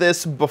of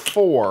this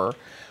before.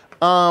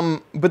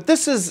 But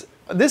this is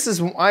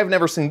I've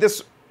never seen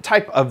this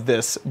type of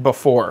this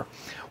before.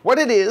 What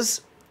it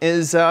is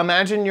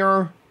imagine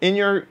you're in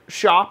your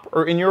shop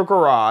or in your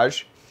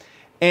garage,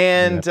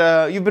 and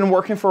you've been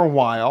working for a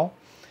while,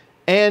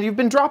 and you've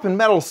been dropping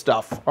metal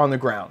stuff on the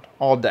ground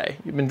all day.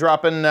 You've been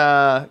dropping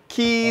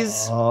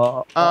keys,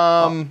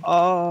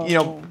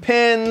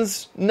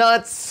 pins,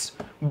 nuts,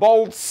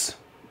 bolts,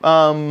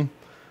 what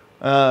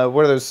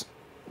are those?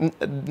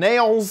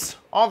 Nails,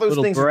 all those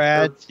little things.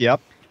 brads,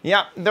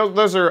 Yeah,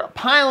 those are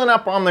piling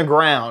up on the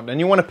ground,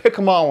 and you want to pick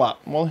them all up.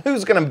 Well,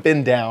 who's going to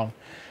bend down?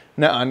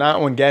 No,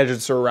 not when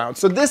gadgets are around.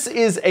 So this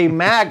is a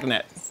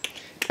magnet.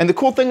 And the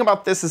cool thing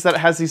about this is that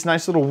it has these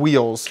nice little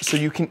wheels, so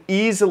you can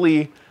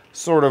easily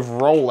sort of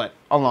roll it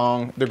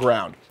along the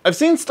ground. I've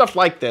seen stuff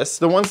like this.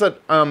 The ones that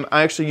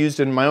I actually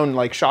used in my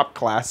own shop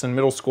class in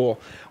middle school,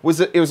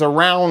 it was a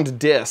round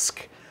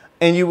disc,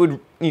 and you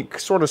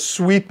sort of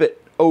sweep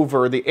it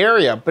over the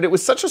area, but it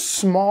was such a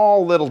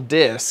small little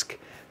disc.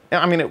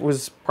 I mean, it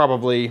was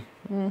probably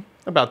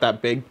about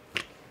that big,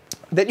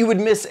 that you would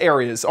miss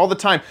areas all the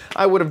time.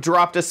 I would have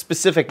dropped a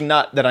specific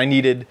nut that I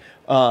needed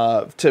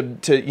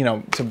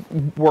to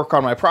work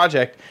on my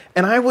project,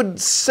 and I would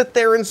sit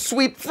there and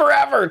sweep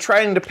forever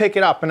trying to pick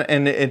it up,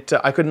 and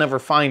I could never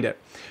find it.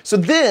 So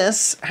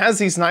this has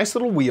these nice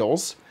little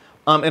wheels.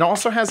 It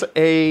also has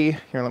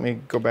here, let me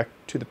go back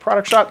to the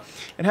product shot.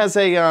 It has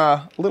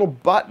a little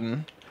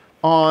button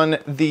on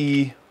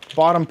the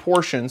bottom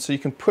portion, so you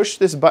can push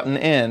this button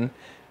in,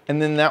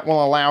 and then that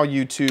will allow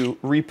you to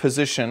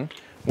reposition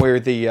where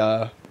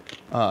the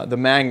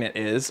magnet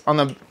is. On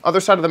the other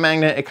side of the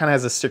magnet, it kind of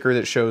has a sticker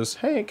that shows,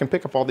 hey, it can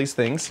pick up all these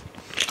things.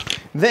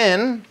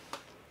 Then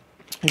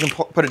you can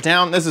put it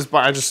down. This is,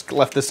 I just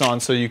left this on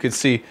so you could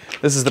see,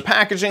 this is the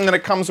packaging that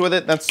it comes with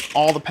it. That's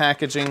all the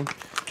packaging.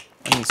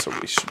 And so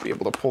we should be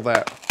able to pull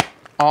that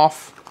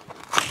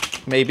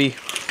off, maybe.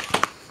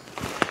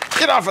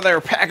 Get off of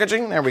there,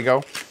 packaging. There we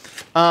go.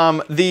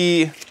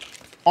 The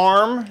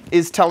arm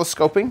is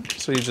telescoping,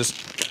 so you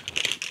just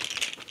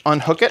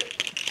unhook it.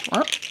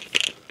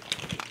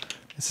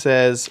 It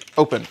says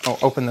open. Oh,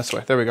 open this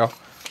way. There we go.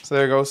 So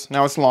there it goes.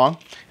 Now it's long.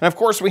 And of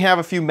course we have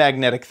a few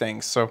magnetic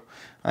things. So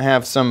I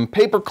have some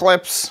paper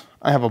clips,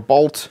 I have a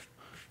bolt,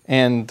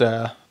 and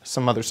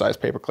some other size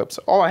paper clips.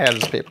 All I have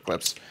is paper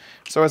clips.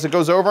 So as it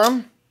goes over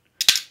them,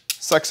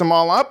 sucks them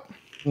all up.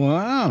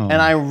 Wow.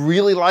 And I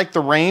really like the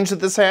range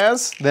that this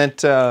has,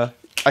 that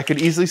I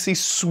could easily see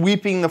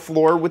sweeping the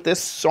floor with this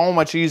so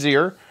much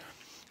easier.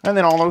 And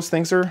then all those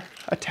things are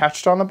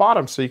attached on the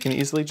bottom, so you can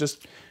easily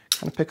just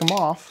kind of pick them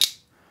off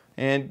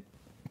and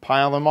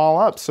pile them all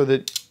up so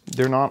that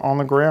they're not on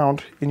the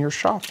ground in your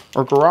shop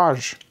or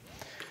garage.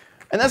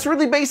 And that's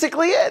really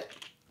basically it.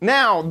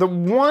 Now, the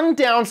one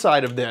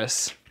downside of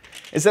this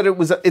is that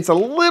it's a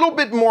little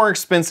bit more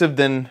expensive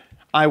than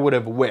I would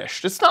have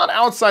wished. It's not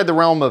outside the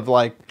realm of,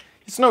 like,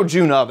 it's no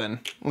June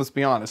oven, let's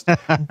be honest.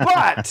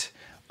 But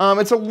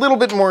it's a little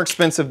bit more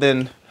expensive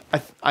than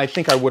I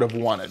think I would have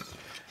wanted.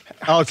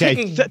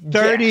 Okay,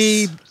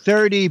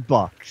 30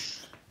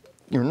 bucks.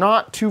 You're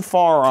not too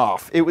far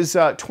off. It was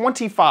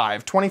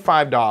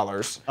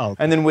 $25.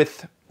 Okay. And then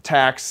with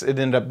tax, it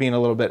ended up being a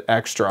little bit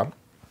extra.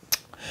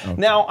 Okay.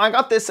 Now, I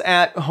got this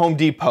at Home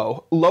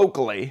Depot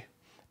locally.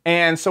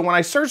 And so when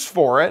I searched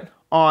for it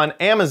on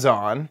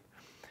Amazon,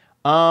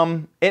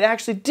 it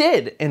actually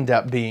did end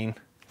up being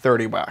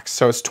 30 bucks.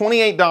 So it's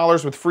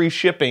 $28 with free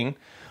shipping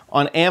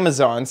on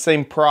Amazon,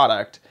 same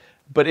product.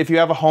 But if you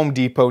have a Home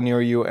Depot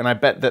near you, and I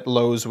bet that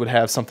Lowe's would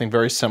have something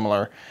very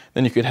similar,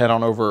 then you could head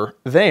on over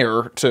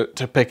there to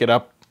pick it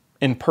up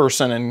in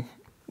person and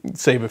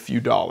save a few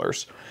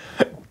dollars.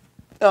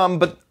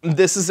 But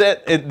this is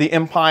it. The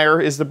Empire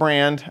is the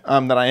brand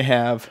that I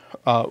have.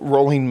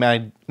 Rolling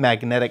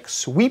magnetic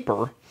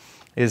sweeper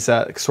is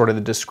sort of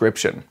the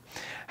description.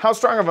 How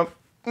strong of a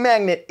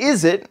magnet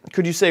is it?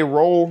 Could you say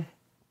roll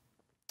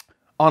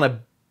on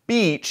a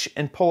beach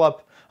and pull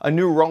up a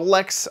new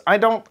Rolex? I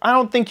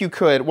don't think you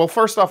could. Well,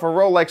 first off, a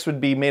Rolex would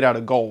be made out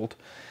of gold,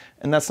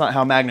 and that's not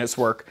how magnets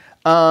work.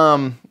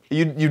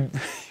 You'd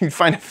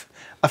find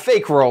a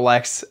fake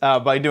Rolex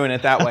by doing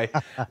it that way.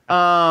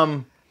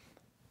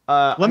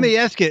 Let me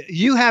ask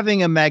you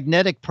having a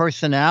magnetic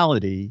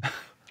personality,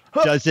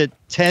 does it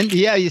tend?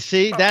 Yeah, you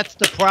see, that's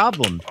the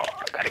problem. Oh,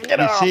 I gotta get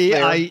you off see,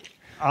 there.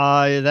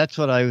 that's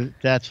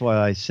why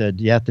I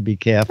said you have to be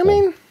careful. I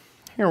mean,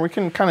 here, we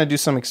can kind of do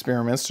some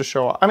experiments to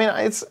show. I mean,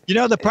 it's... You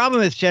know, the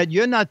problem is, Chad,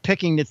 you're not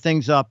picking the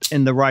things up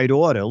in the right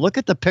order. Look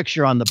at the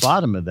picture on the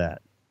bottom of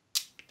that.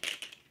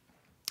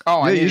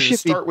 Oh, I need to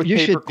start with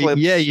paper clips.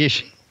 Yeah, you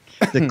should.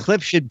 The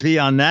clip should be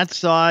on that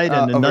side,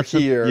 and the over nuts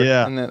here.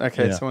 Yeah. And then,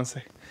 okay, yeah. so one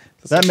second.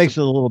 That makes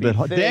it a little bit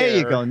hard. There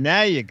you go.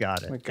 Now you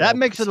got it. That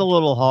makes it a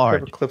little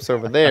hard. Paper clips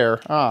over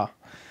there.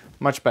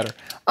 Much better.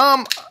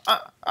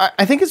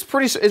 I think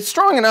it's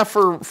strong enough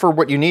for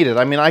what you needed.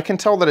 I mean, I can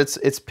tell that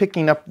it's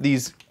picking up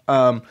these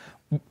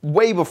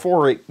way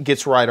before it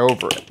gets right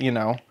over it, you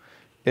know.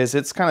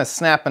 It's kind of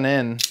snapping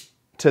in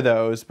to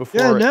those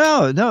before.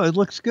 Yeah, no, it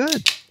looks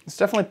good. It's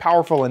definitely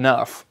powerful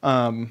enough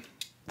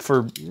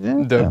for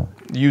the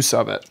use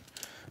of it.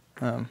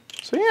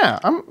 So yeah,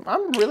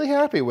 I'm really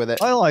happy with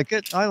it. I like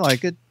it.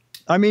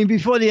 I mean,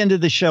 before the end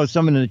of the show,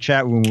 someone in the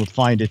chat room will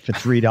find it for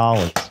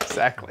 $3.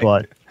 Exactly.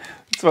 But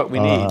that's what we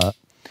need.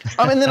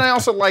 And then I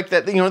also like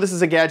that, you know, this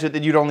is a gadget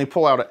that you'd only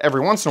pull out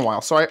every once in a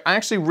while. So I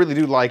actually really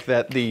do like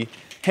that the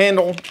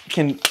handle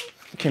can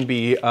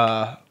be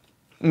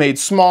made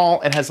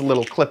small. It has a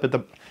little clip at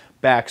the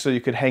back so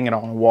you could hang it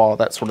on a wall,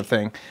 that sort of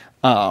thing.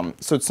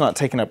 So it's not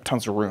taking up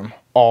tons of room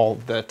all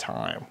the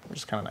time, which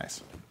is kind of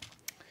nice.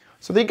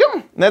 So there you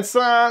go. That's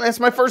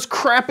my first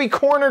crappy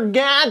corner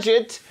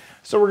gadget.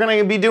 So we're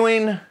gonna be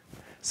doing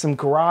some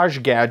garage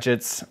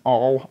gadgets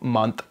all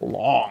month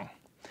long.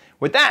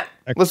 With that,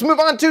 let's move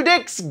on to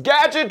Dick's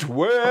Gadget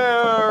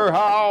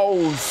Warehouse.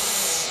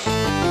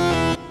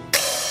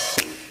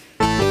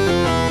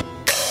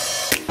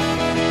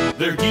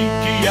 They're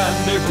geeky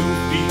and they're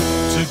goofy.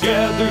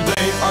 Together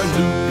they are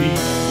loopy.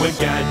 When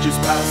gadgets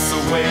pass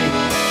away,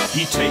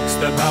 he takes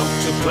them out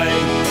to play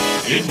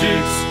in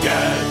Dick's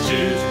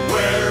Gadget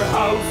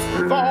Warehouse.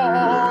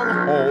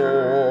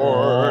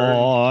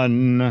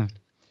 On.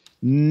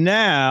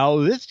 Now,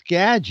 this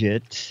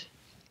gadget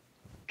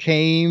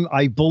came,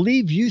 I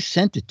believe you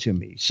sent it to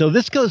me. So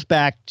this goes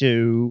back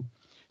to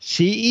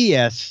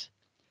CES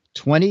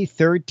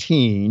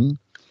 2013.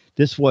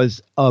 This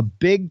was a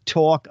big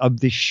talk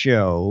of the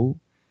show.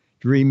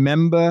 Do you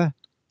remember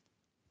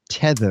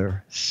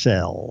Tether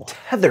Cell?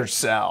 Tether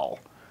Cell.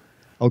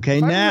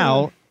 Okay,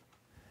 now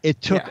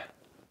it took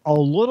a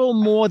little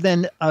more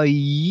than a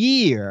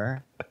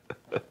year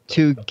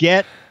to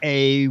get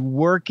a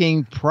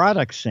working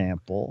product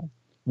sample,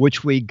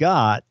 which we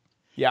got.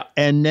 Yeah.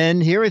 And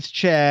then here is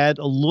Chad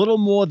a little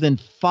more than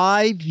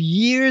 5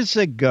 years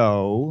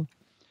ago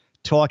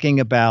talking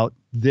about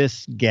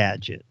this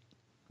gadget.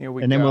 Here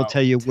we and then go. we'll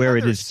tell you where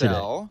it Tether is today.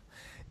 Cell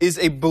is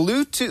a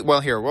Bluetooth.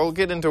 Well, here we'll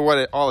get into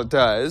what all it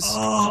does.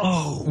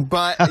 Oh,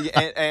 but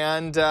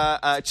and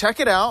check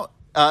it out.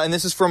 And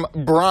this is from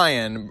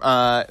Brian,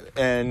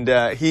 and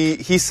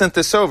he sent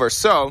this over.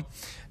 So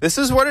this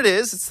is what it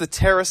is. It's the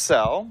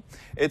Teracell.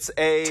 It's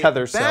a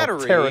Tether Cell.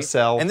 battery.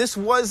 Teracell. And this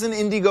was an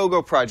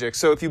Indiegogo project.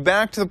 So if you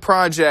back to the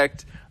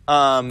project,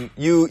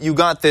 you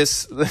got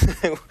this. We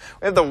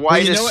have the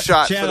widest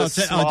shot Chad, for the I'll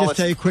smallest. just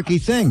tell you a quickie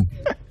thing.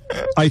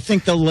 I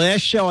think the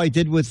last show I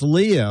did with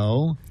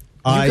Leo,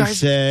 I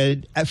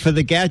said, for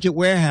the Gadget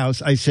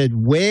Warehouse, I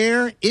said,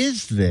 where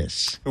is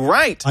this?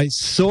 Right. I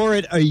saw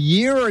it a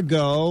year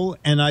ago,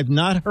 and I've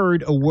not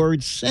heard a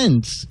word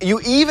since.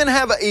 You even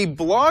have a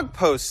blog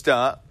post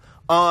up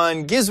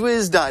on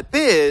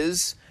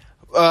gizwiz.biz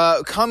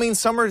coming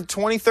summer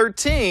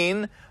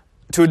 2013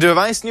 to a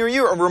device near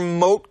you, a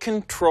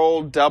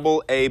remote-controlled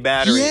AA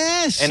battery.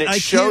 Yes, and it I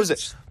shows can't-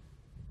 it.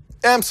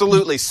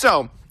 Absolutely.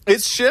 So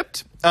it's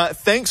shipped.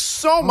 Thanks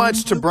so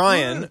much to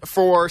Brian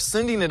for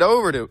sending it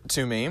over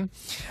to me.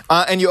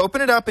 And you open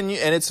it up, and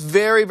it's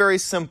very, very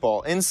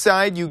simple.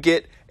 Inside, you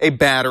get a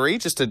battery.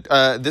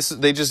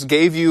 They just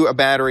gave you a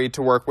battery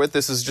to work with.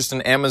 This is just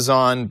an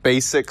Amazon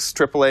Basics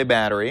AAA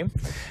battery.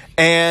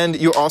 And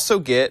you also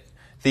get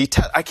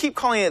I keep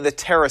calling it the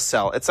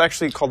Teracell. It's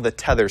actually called the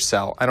Tether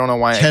Cell. I don't know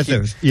why I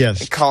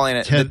keep calling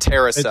it the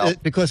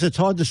Teracell. Because it's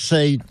hard to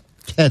say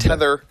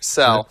Tether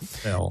Cell.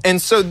 And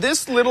so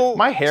this little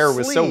My hair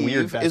was so sleeve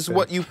weird back is then.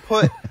 what you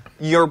put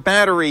your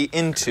battery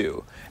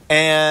into.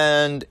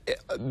 And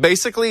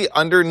basically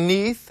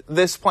underneath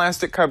this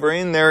plastic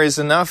covering, there is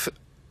enough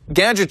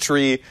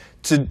gadgetry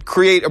to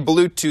create a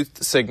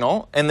Bluetooth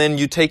signal. And then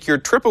you take your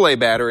AAA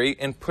battery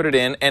and put it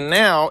in. And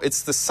now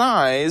it's the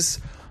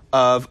size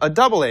of a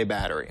AA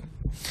battery.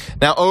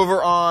 Now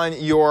over on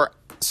your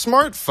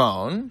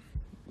smartphone,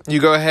 you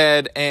go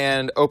ahead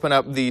and open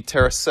up the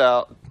Tether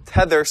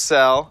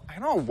Cell. I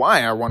don't know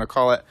why I want to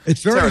call it.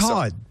 It's very Teracell.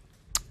 hard.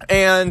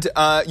 And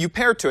you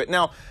pair to it.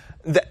 Now,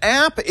 the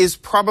app is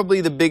probably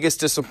the biggest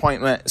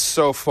disappointment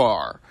so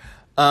far.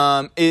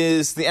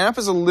 The app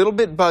is a little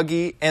bit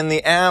buggy, and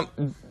the app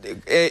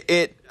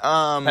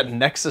that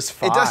Nexus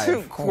 5. It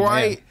doesn't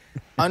quite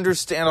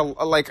understand.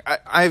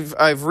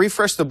 I've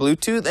refreshed the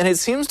Bluetooth, and it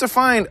seems to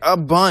find a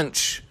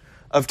bunch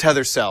of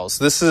tether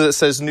cells. It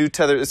says new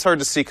tether. It's hard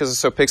to see because it's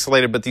so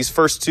pixelated, but these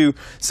first two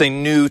say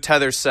new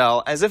tether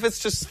cell, as if it's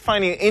just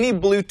finding any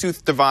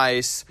Bluetooth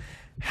device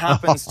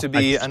happens to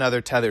be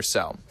another tether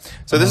cell.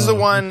 So this is the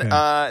one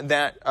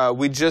that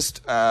we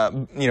just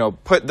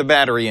put the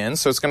battery in,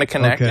 so it's going to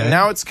connect, and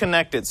now it's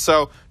connected.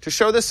 So to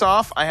show this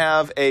off, I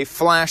have a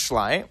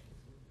flashlight.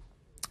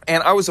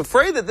 And I was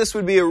afraid that this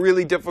would be a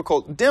really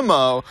difficult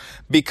demo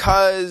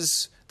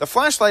because the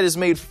flashlight is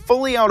made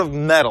fully out of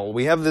metal.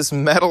 We have this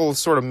metal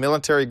sort of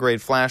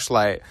military-grade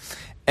flashlight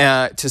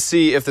to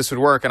see if this would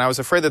work. And I was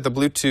afraid that the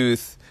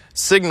Bluetooth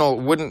signal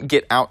wouldn't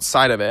get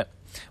outside of it.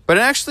 But it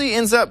actually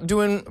ends up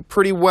doing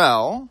pretty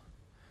well.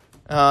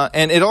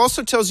 And it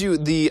also tells you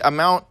the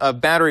amount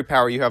of battery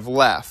power you have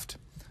left.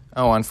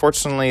 Oh,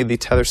 unfortunately, the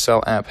Tether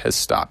Cell app has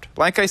stopped.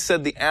 Like I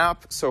said, the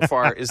app so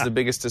far is the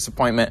biggest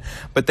disappointment.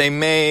 But they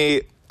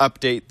may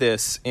update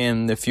this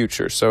in the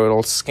future. So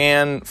it'll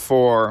scan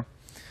for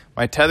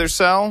my Tether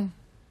Cell,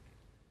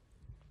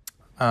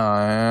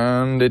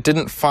 and it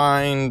didn't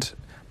find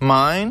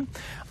mine.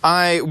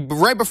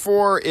 Right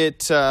before it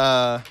did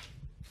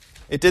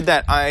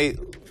that, I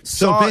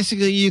saw. So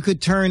basically, you could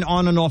turn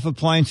on and off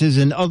appliances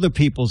in other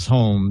people's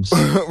homes,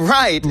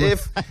 right?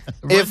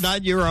 If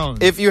not your own.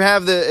 If you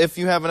have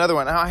another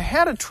one. Now, I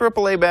had a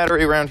AAA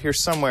battery around here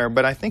somewhere,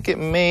 but I think it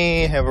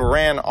may have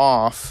ran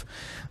off.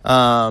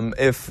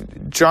 If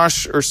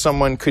Josh or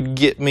someone could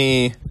get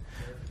me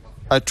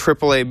a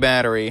AAA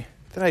battery.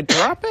 Did I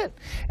drop it?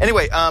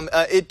 Anyway,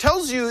 it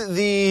tells you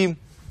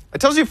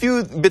a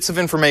few bits of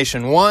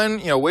information. One,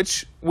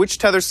 which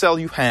tether cell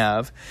you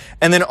have,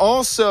 and then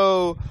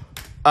also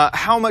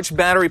how much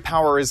battery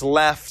power is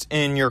left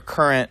in your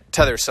current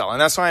tether cell. And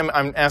that's why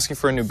I'm asking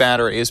for a new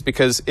battery, is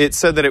because it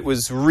said that it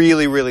was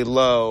really, really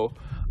low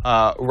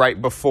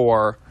right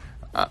before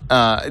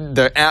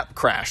the app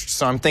crashed.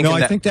 So I'm thinking. No,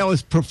 I think that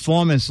was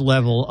performance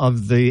level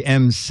of the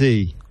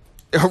MC.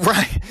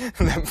 Right.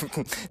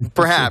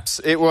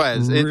 Perhaps it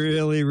was.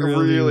 Really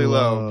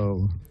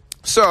low.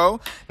 So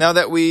now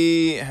that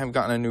we have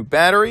gotten a new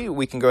battery,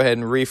 we can go ahead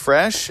and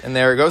refresh. And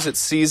there it goes. It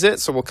sees it.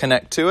 So we'll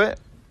connect to it.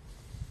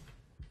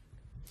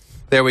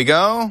 There we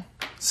go.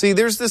 See,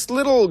 there's this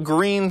little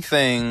green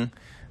thing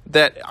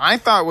that I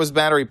thought was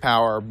battery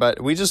power,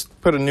 but we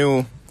just put a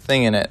new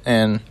thing in it,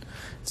 and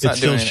it's not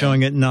still doing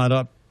showing it not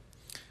up.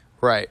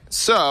 Right.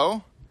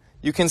 So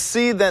you can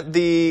see that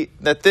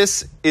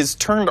this is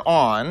turned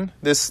on,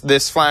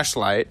 this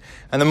flashlight,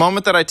 and the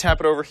moment that I tap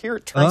it over here,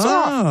 it turns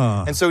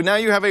off. And so now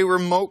you have a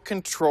remote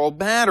control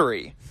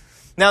battery.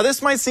 Now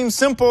this might seem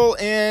simple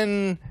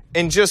in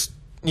just,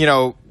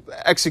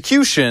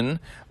 execution,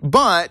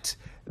 but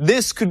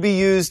this could be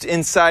used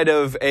inside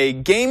of a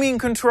gaming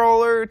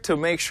controller to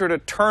make sure to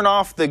turn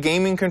off the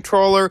gaming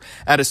controller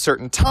at a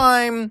certain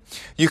time.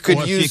 You could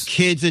or if use your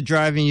kids are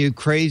driving you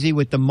crazy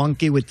with the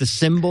monkey with the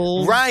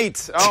symbol.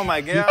 Right. Oh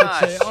my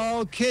gosh. You could say,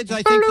 "Oh, kids,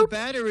 I think the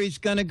battery's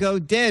gonna go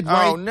dead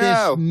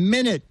this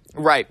minute."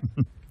 Right.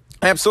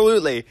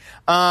 Absolutely.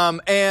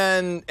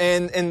 And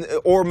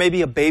or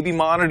maybe a baby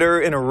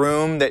monitor in a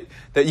room that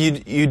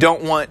you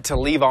don't want to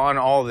leave on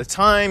all the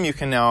time. You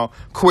can now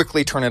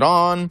quickly turn it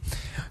on.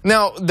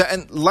 Now,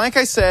 and like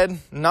I said,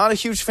 not a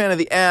huge fan of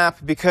the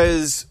app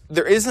because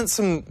there isn't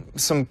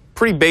some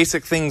pretty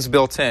basic things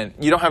built in.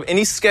 You don't have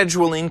any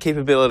scheduling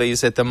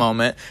capabilities at the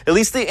moment, at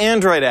least the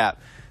Android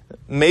app.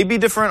 May be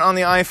different on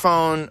the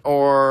iPhone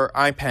or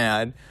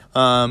iPad,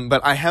 but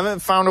I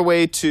haven't found a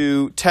way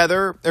to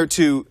tether or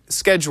to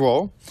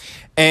schedule,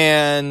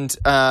 and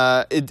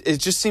it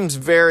just seems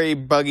very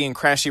buggy and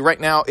crashy. Right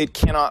now, it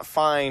cannot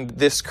find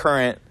this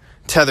current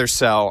tether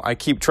cell. I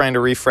keep trying to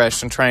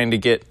refresh and trying to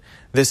get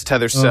this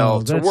tether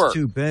cell to work. That's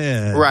too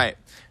bad. Right.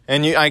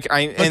 And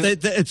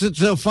it's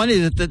so funny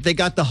that they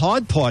got the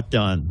hard part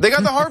done. They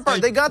got the hard part.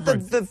 They got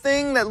the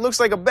thing that looks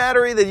like a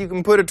battery that you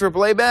can put a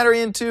AAA battery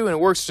into, and it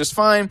works just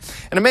fine.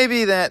 And it may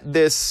be that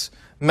this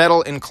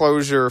metal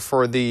enclosure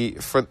on the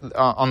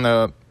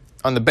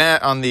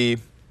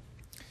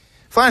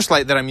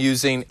flashlight that I'm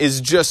using is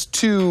just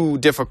too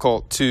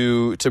difficult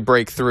to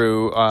break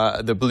through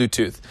the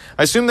Bluetooth.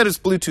 I assume that it's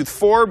Bluetooth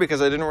 4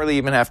 because I didn't really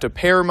even have to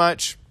pair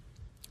much.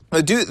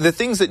 The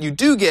things that you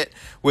do get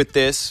with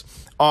this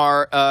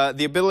are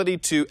the ability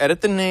to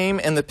edit the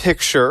name and the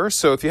picture.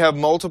 So if you have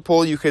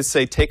multiple, you could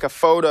say take a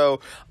photo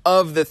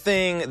of the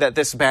thing that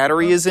this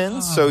battery is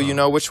in, so you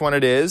know which one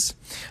it is.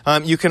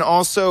 You can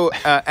also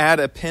add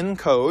a PIN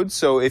code.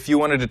 So if you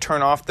wanted to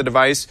turn off the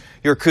device,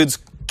 your kids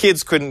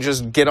couldn't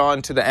just get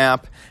onto the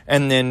app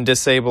and then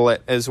disable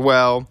it as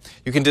well.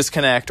 You can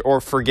disconnect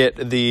or forget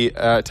the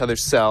tether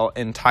cell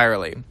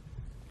entirely.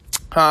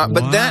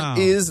 But that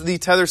is the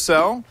tether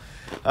cell.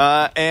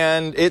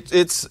 And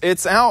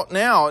it's out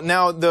now.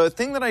 Now, the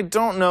thing that I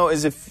don't know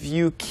is if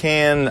you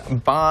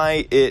can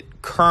buy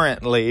it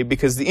currently,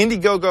 because the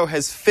Indiegogo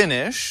has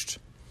finished.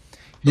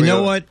 You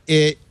know what?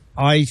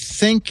 I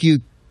think you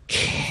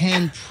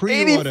can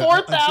pre-order.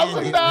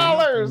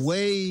 $84,000!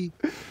 Way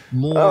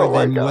more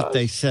than what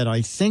they said.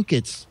 I think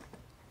it's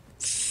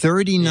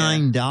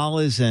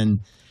 $39 and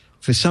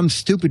for some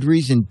stupid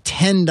reason,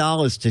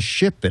 $10 to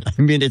ship it.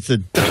 I mean, it's a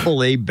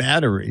AA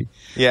battery.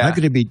 Yeah. How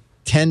could it be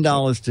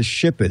 $10 to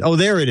ship it? Oh,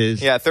 there it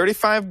is. Yeah,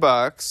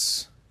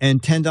 $35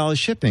 and $10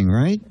 shipping,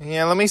 right?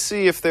 Yeah, let me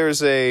see if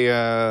there's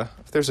a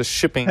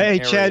shipping. Hey,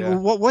 area. Chad,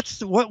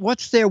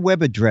 what's their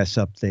web address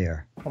up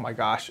there? Oh my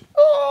gosh!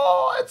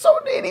 Oh, it's so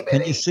nitty bitty.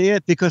 Can you see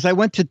it? Because I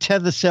went to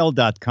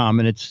tethercell.com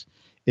and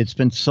it's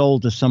been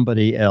sold to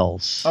somebody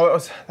else. Oh,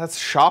 that's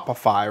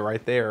Shopify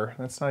right there.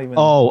 That's not even.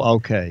 Oh,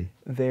 okay.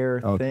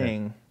 Their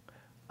thing.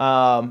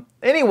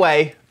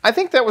 Anyway, I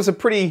think that was a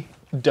pretty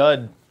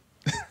dud.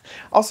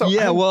 Also,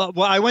 yeah, well,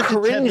 I went to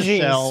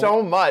cringing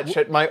so much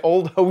at my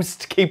old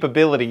host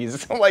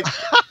capabilities. I'm like,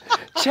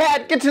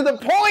 Chad, get to the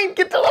point.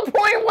 Get to the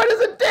point. What does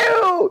it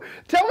do?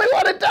 Tell me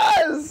what it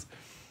does.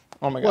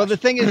 Oh my gosh. Well, the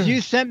thing is, you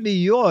sent me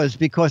yours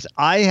because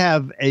I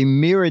have a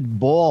mirrored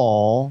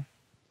ball,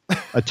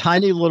 a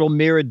tiny little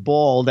mirrored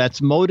ball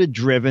that's motor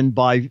driven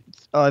by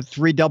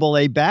 3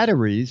 AA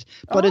batteries,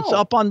 but it's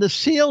up on the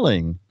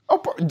ceiling. Oh,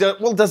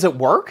 well, does it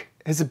work?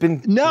 Has it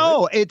been?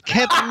 No, it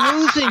kept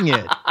losing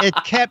it. It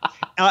kept,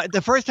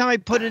 the first time I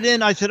put it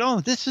in, I said,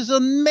 oh, this is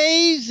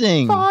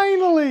amazing.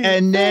 Finally.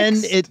 And then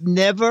it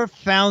never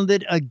found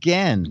it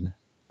again.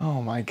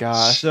 Oh my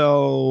gosh.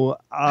 So,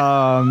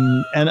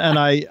 and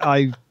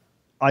I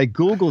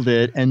Googled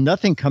it and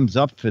nothing comes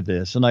up for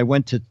this. And I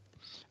went to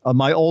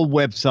my old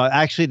website.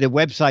 Actually, the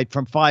website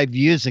from 5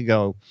 years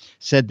ago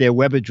said their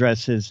web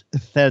address is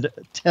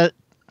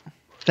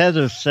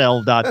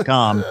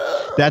tethercell.com.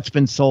 That's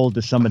been sold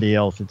to somebody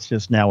else. It's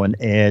just now an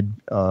ad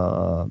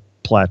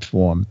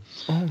platform.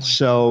 Oh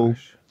so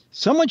gosh.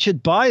 Someone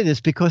should buy this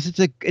because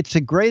it's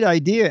a great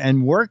idea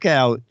and work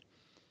out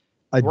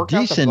a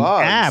decent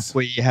app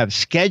where you have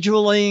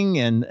scheduling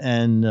and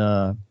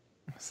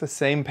it's the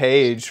same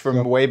page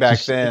from way back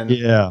then.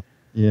 Yeah.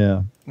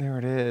 There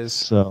it is.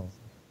 So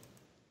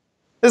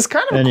It's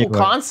kind of a cool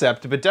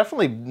concept, but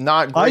definitely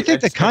not great. I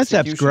think the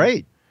concept's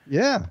great.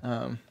 Yeah.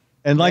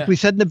 And like we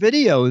said in the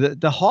video,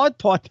 the hard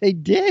part they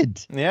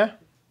did. Yeah.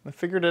 They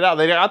figured it out.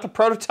 They got the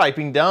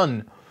prototyping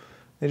done.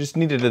 They just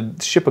needed to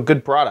ship a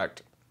good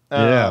product.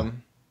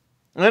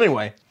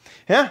 Anyway,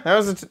 that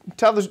was a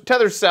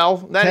tether cell.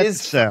 That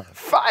is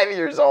 5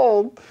 years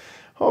old.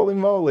 Holy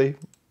moly.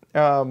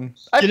 I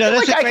feel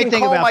like I can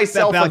call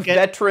myself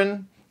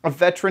a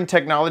veteran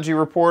technology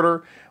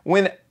reporter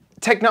when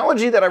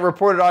technology that I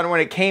reported on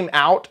when it came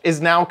out is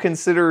now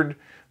considered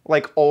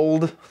like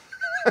old.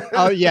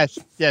 Oh yes,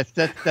 that's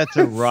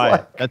a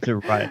riot. That's a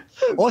riot.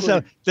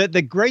 Also,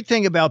 the great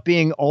thing about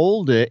being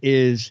older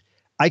is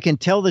I can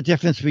tell the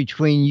difference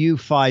between you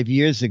 5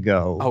 years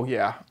ago. Oh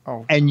yeah.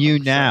 Oh. And you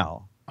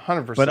now.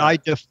 100%. But I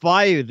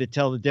defy you to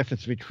tell the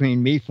difference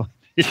between me 5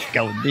 years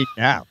ago and me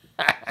now.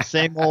 The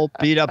same old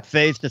beat up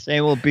face, the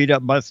same old beat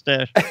up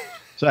mustache.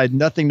 So I had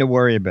nothing to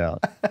worry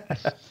about.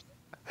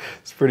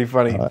 It's pretty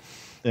funny.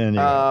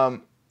 Anyway.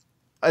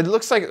 It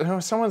looks like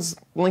someone's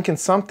linking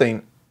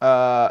something.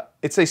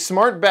 It's a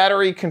smart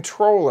battery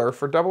controller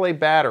for AA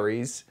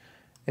batteries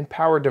and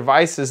power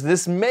devices.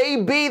 This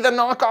may be the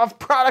knockoff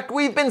product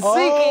we've been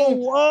seeking.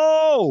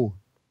 Whoa!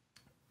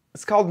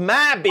 It's called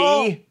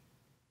Mabby.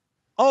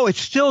 Oh,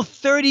 it's still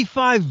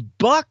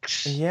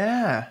 $35.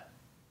 Yeah.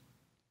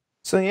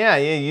 So yeah,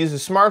 you use a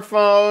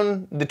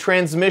smartphone. The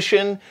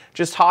transmission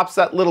just hops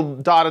that little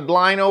dotted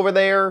line over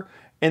there,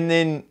 and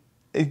then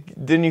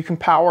you can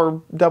power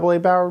AA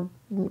power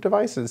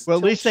devices. Well,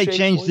 at least they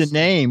changed the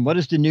name. What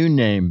is the new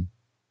name?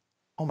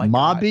 Oh my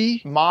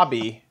Mobby? God.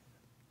 Mobby.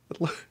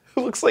 It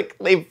looks like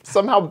they've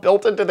somehow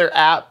built into their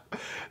app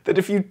that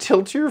if you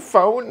tilt your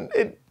phone,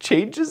 it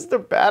changes the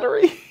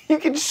battery. You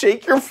can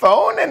shake your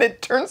phone and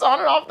it turns on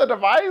and off the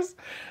device.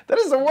 That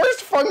is the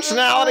worst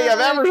functionality I've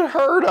ever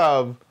heard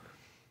of.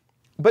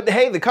 But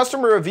hey, the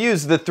customer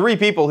reviews, the 3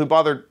 people who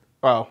bothered,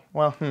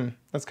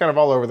 that's kind of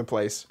all over the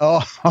place.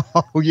 Oh,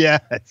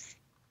 yes.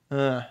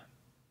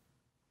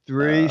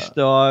 3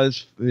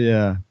 stars,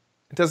 yeah.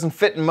 It doesn't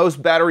fit in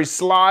most battery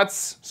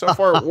slots. So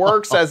far it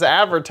works as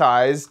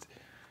advertised.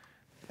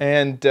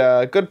 And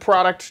good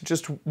product,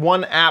 just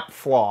one app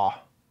flaw.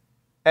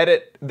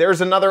 Edit,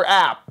 there's another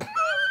app.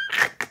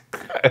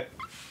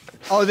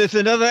 Oh, there's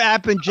another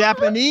app in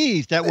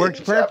Japanese that works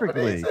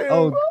perfectly.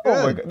 Oh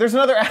my God. There's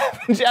another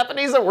app in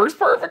Japanese that works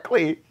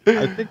perfectly.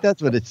 I think that's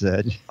what it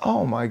said.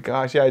 Oh my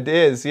gosh, yeah, it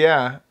is.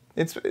 Yeah,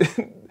 it's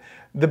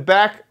the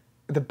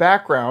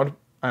background.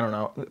 I don't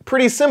know.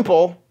 Pretty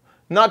simple,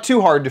 not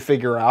too hard to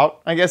figure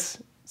out. I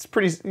guess it's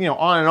pretty,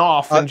 on and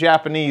off in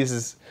Japanese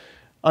is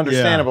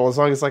understandable as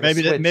long as like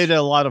maybe a switch. It made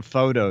a lot of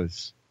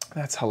photos.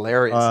 That's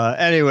hilarious.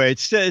 Anyway,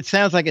 it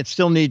sounds like it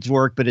still needs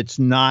work, but it's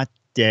not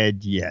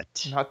dead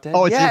yet. Not dead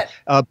yet.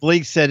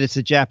 Bleak said it's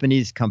a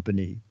Japanese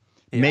company.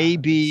 Yeah,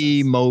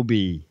 maybe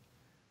Moby.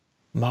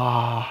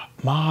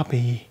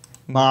 Mobby.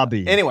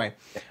 Anyway,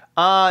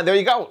 there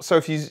you go. So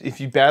if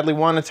you badly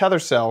want a tether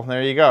cell,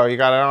 there you go. You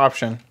got an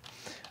option.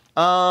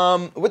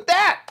 With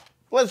that,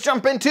 let's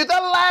jump into the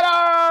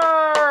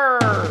letter.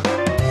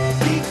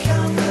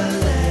 Become the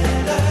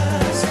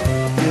letters,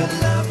 your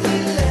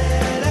lovely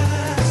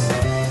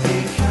letters.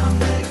 Become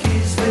the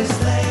Giz Wiz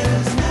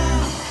letters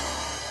now.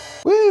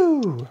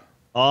 Woo!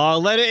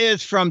 Letter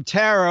is from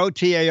Taro,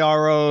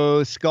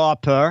 T-A-R-O,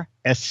 Scarpa,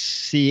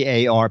 S-C-A-R-P-A.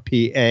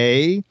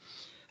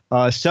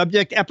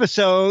 Subject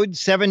episode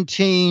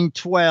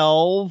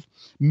 1712,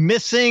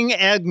 Missing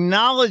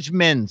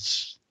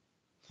Acknowledgements.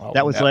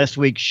 That was last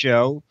week's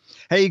show.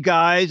 Hey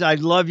guys, I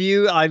love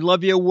you. I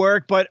love your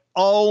work, but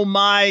oh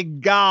my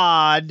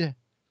God.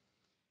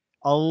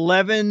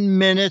 11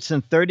 minutes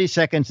and 30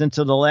 seconds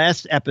into the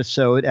last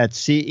episode at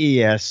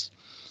CES,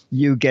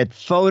 you get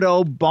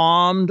photo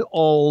bombed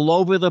all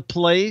over the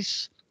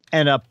place,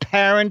 and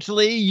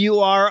apparently you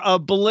are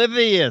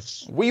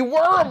oblivious. We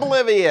were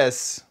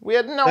oblivious. We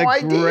had no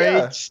idea. The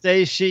great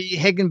Stacy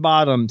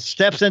Higginbottom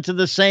steps into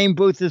the same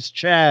booth as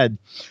Chad.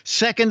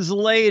 Seconds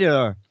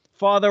later,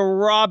 Father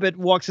Robert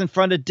walks in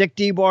front of Dick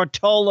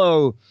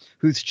DeBartolo,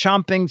 who's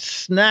chomping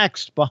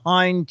snacks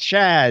behind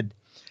Chad.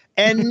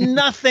 And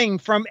nothing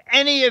from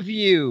any of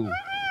you.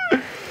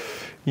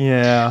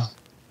 Yeah.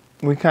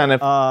 We kind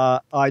of...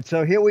 all right,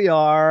 so here we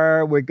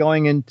are. We're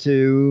going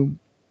into...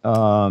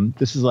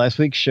 this is last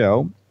week's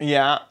show.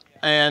 Yeah,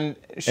 and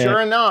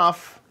sure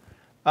enough,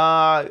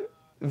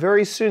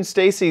 very soon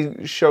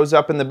Stacy shows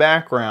up in the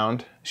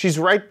background. She's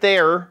right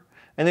there,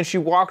 and then she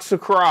walks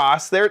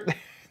across. There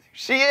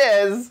she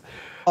is.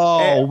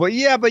 Oh, but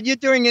you're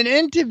doing an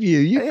interview.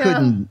 You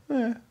couldn't.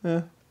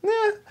 Yeah,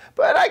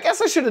 but I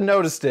guess I should have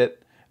noticed it.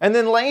 And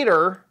then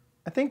later,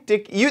 I think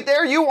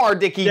there you are,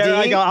 Dickie D. There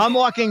I go. I'm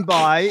walking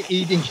by,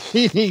 eating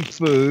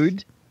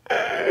food.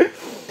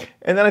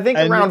 And then I think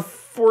around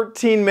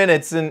 14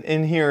 minutes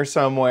in here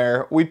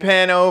somewhere, we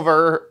pan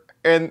over,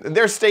 and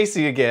there's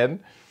Stacy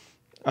again.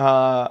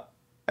 And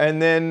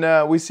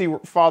then we see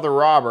Father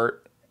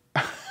Robert.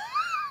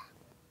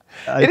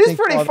 It is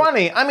pretty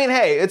funny. I mean,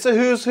 hey, it's a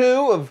who's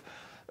who of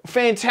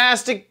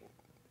fantastic.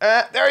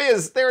 There he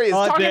is. There he is,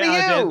 talking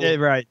to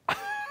you. Right.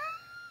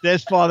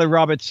 There's Father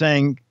Robert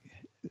saying,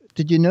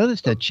 did you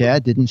notice that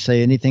Chad didn't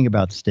say anything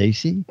about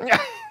Stacy?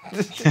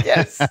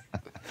 Yes.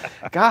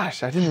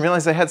 Gosh, I didn't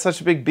realize I had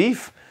such a big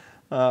beef.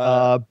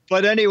 But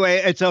anyway,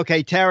 it's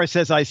okay. Tara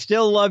says, I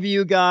still love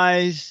you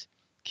guys.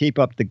 Keep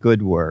up the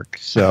good work.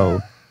 So,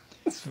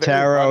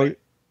 Tara.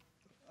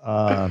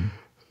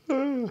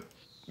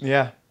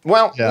 Yeah.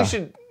 Well, we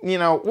should,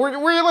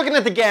 we're looking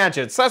at the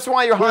gadgets. That's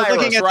why you're hiring us, right? We're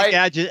looking at the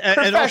gadgets.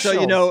 And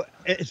also,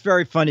 it's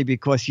very funny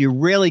because you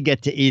really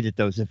get to eat at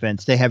those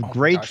events. They have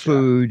great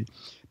food,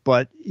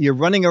 but you're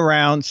running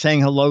around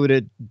saying hello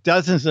to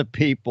dozens of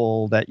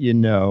people that you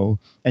know,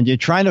 and you're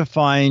trying to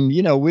find,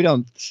 we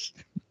don't...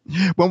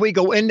 When we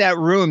go in that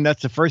room,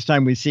 that's the first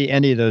time we see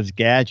any of those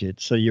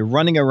gadgets. So you're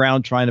running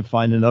around trying to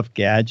find enough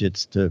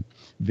gadgets to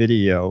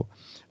video.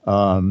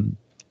 And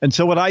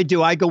so what I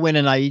do, I go in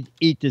and I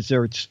eat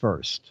desserts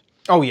first.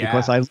 Oh, yeah.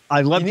 Because I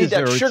love desserts. You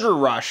need that sugar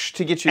rush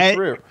to get you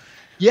through.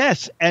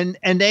 Yes, and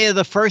they are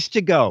the first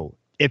to go.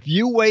 If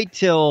you wait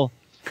till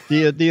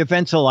the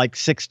events are like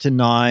 6 to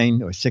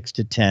 9 or 6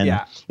 to 10,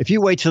 if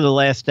you wait till the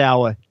last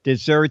hour,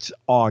 desserts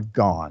are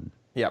gone.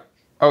 Yep.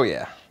 Oh,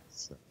 yeah.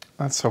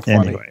 That's so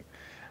funny. Anyway.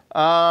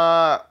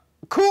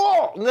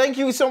 Cool. Thank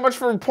you so much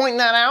for pointing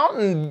that out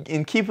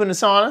and keeping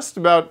us honest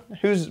about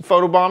who's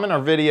photobombing our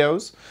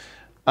videos.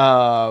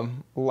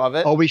 Love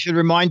it. Oh, we should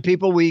remind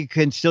people we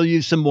can still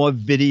use some more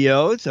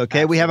videos.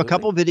 Okay. Absolutely. We have a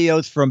couple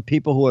videos from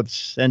people who have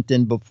sent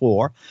in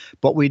before,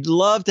 but we'd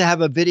love to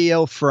have a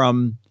video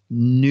from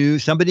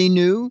somebody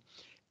new,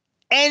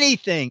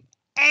 anything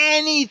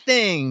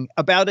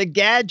about a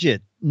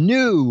gadget,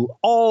 new,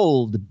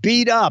 old,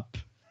 beat up.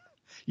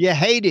 You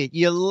hate it.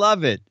 You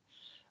love it.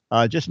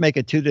 Just make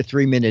a 2 to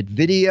 3 minute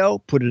video,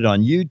 put it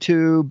on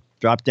YouTube,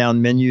 drop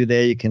down menu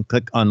there. You can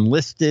click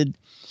unlisted.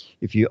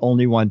 If you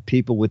only want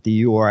people with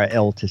the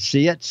URL to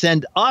see it,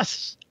 send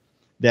us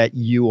that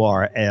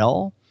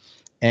URL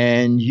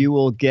and you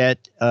will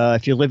get,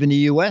 if you live in the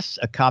US,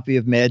 a copy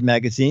of Mad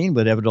Magazine,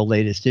 whatever the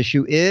latest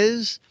issue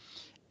is,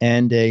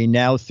 and a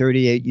now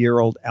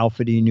 38-year-old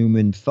Alfred E.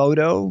 Newman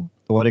photo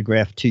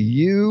autographed to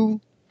you.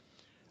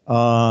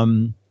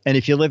 And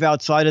if you live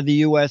outside of the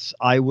U.S.,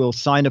 I will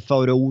sign a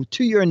photo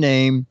to your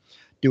name,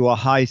 do a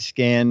high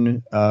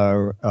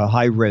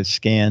res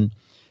scan,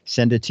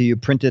 send it to you,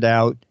 print it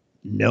out.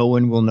 No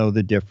one will know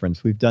the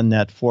difference. We've done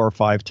that 4 or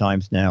 5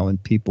 times now,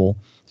 and people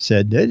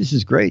said, hey, this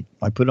is great.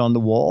 I put it on the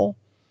wall.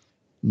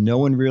 No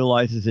one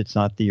realizes it's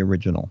not the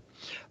original.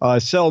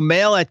 So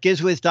mail at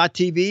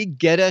gizwiz.tv.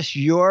 Get us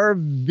your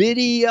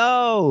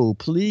video,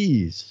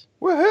 please.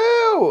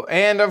 Woohoo!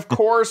 And of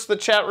course, the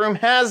chat room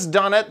has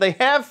done it. They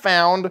have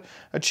found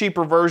a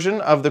cheaper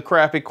version of the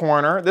crappy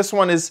corner. This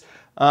one is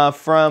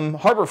from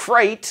Harbor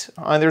Freight.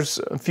 There's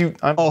a few.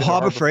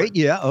 Harbor Freight.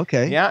 Yeah.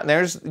 Okay. Yeah.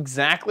 There's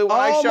exactly what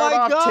I showed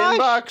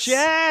off. $10.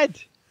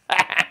 Chad.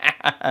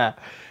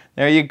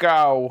 There you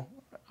go.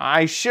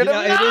 I should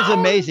have known. It is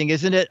amazing,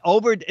 isn't it?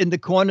 Over in the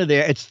corner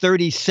there, it's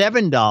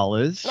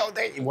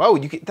 $37. Whoa!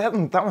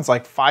 That one's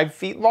like 5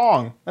 feet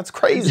long. That's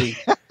crazy.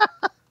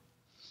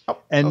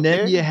 And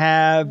then you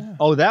have,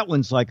 that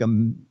one's like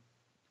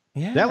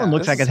that one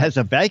looks like it has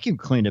a vacuum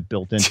cleaner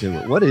built into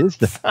it. What is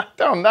that? I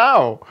don't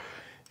know.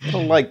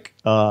 Like,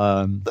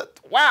 wow.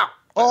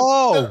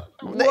 Oh,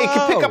 it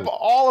can pick up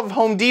all of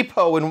Home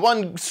Depot in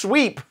one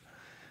sweep.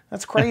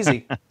 That's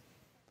crazy.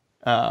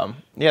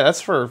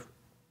 That's for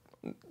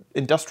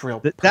industrial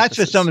purposes. That's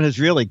for someone who's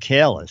really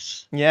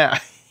careless. Yeah.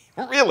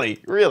 Really,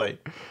 really.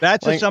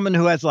 That's for someone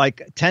who has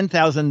like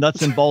 10,000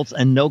 nuts and bolts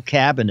and no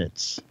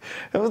cabinets.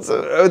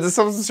 It's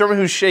someone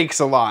who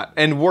shakes a lot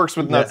and works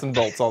with nuts and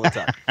bolts all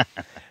the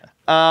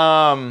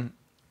time.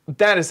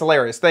 That is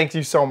hilarious. Thank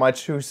you so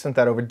much. Who sent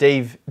that over?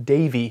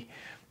 Davey.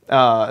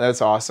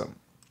 That's awesome.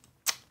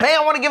 Hey,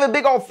 I want to give a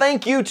big old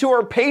thank you to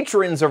our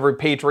patrons over at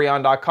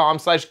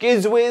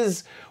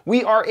patreon.com/GizWiz.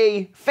 We are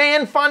a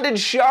fan-funded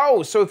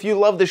show, so if you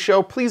love the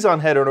show, please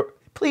head on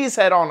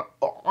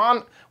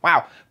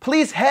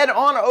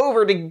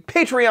over to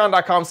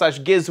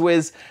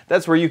patreon.com/GizWiz.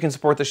 That's where you can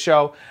support the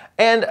show.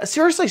 And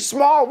seriously,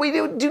 small, we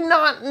do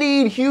not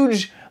need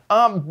huge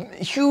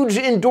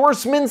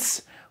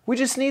endorsements. We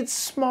just need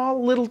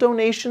small little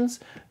donations.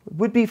 It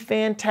would be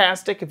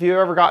fantastic. If you've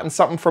ever gotten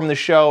something from the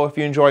show, if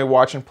you enjoy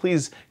watching,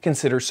 please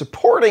consider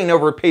supporting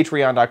over at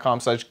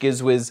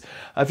patreon.com/GizWiz.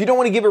 If you don't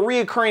want to give a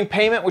reoccurring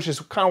payment, which is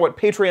kind of what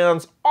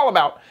Patreon's all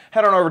about,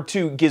 head on over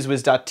to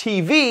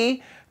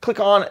gizwiz.tv. Click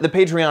on the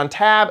Patreon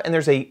tab, and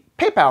there's a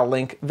PayPal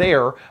link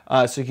there,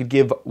 so you could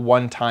give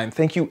one time.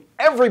 Thank you,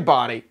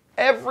 everybody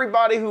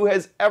who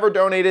has ever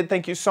donated.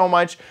 Thank you so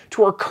much.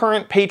 To our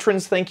current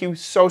patrons, thank you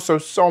so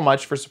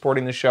much for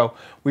supporting the show.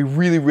 We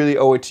really, really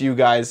owe it to you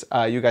guys.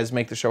 You guys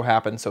make the show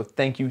happen, so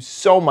thank you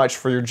so much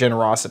for your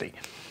generosity.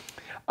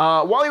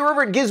 While you're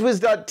over at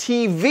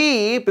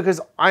gizwiz.tv, because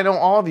I know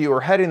all of you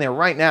are heading there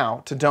right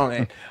now to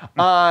donate,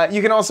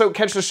 you can also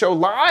catch the show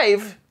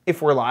live.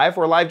 If we're live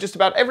just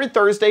about every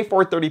Thursday,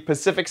 4:30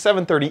 Pacific,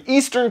 7:30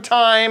 Eastern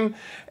Time.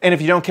 And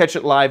if you don't catch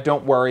it live,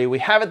 don't worry. We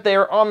have it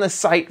there on the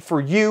site for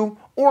you,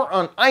 or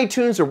on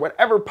iTunes or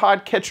whatever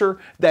podcatcher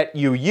that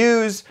you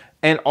use.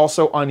 and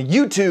also on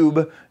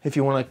YouTube if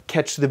you want to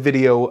catch the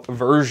video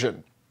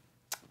version.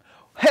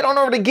 Head on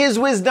over to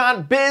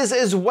gizwiz.biz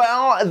as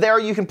well. There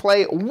you can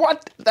play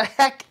What the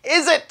Heck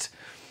Is It?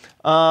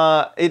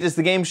 It is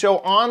the game show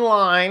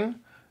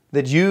online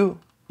that you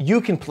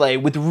can play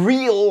with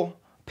real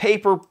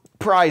paper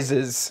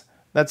prizes.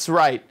 That's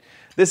right.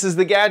 This is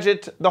the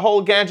gadget, the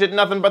whole gadget,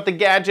 nothing but the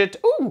gadget.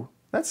 Ooh,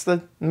 that's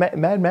the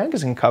Mad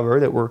Magazine cover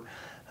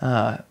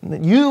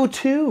that you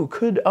too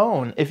could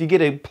own if you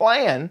get a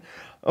plan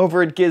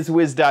over at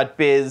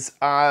gizwiz.biz.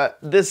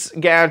 This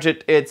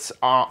gadget, it's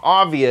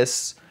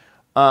obvious.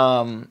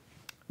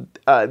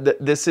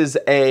 This is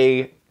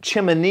a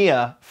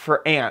chimenea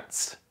for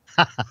ants.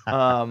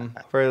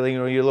 For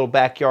your little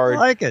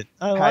backyard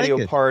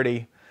patio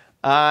party.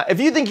 If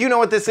you think you know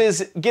what this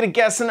is, get a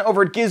guessing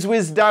over at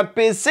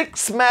gizwiz.biz.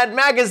 6 Mad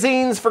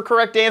Magazines for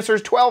correct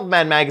answers, 12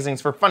 Mad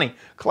Magazines for funny,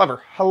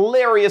 clever,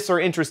 hilarious, or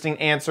interesting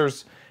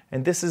answers.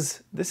 And this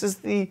is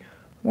the,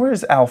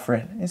 where's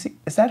Alfred?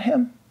 Is that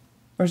him?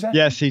 Or is that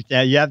yes,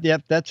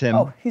 yep, that's him.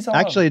 Oh, he's all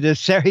actually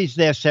he's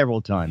there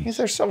several times. He's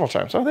there several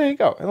times. Oh, there you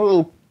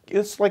go.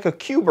 It's like a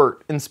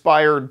Q*bert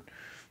inspired,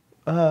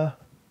 I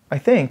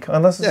think,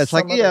 unless it's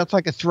it's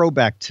like a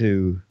throwback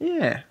to.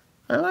 Yeah,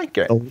 I like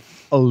it.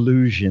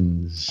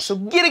 Illusions. So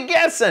get a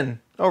guessing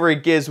over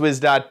at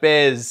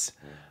gizwiz.biz.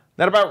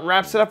 That about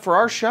wraps it up for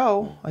our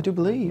show, I do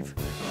believe.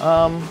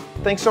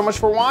 Thanks so much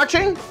for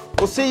watching.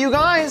 We'll see you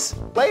guys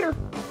later.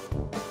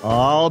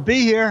 I'll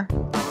be here.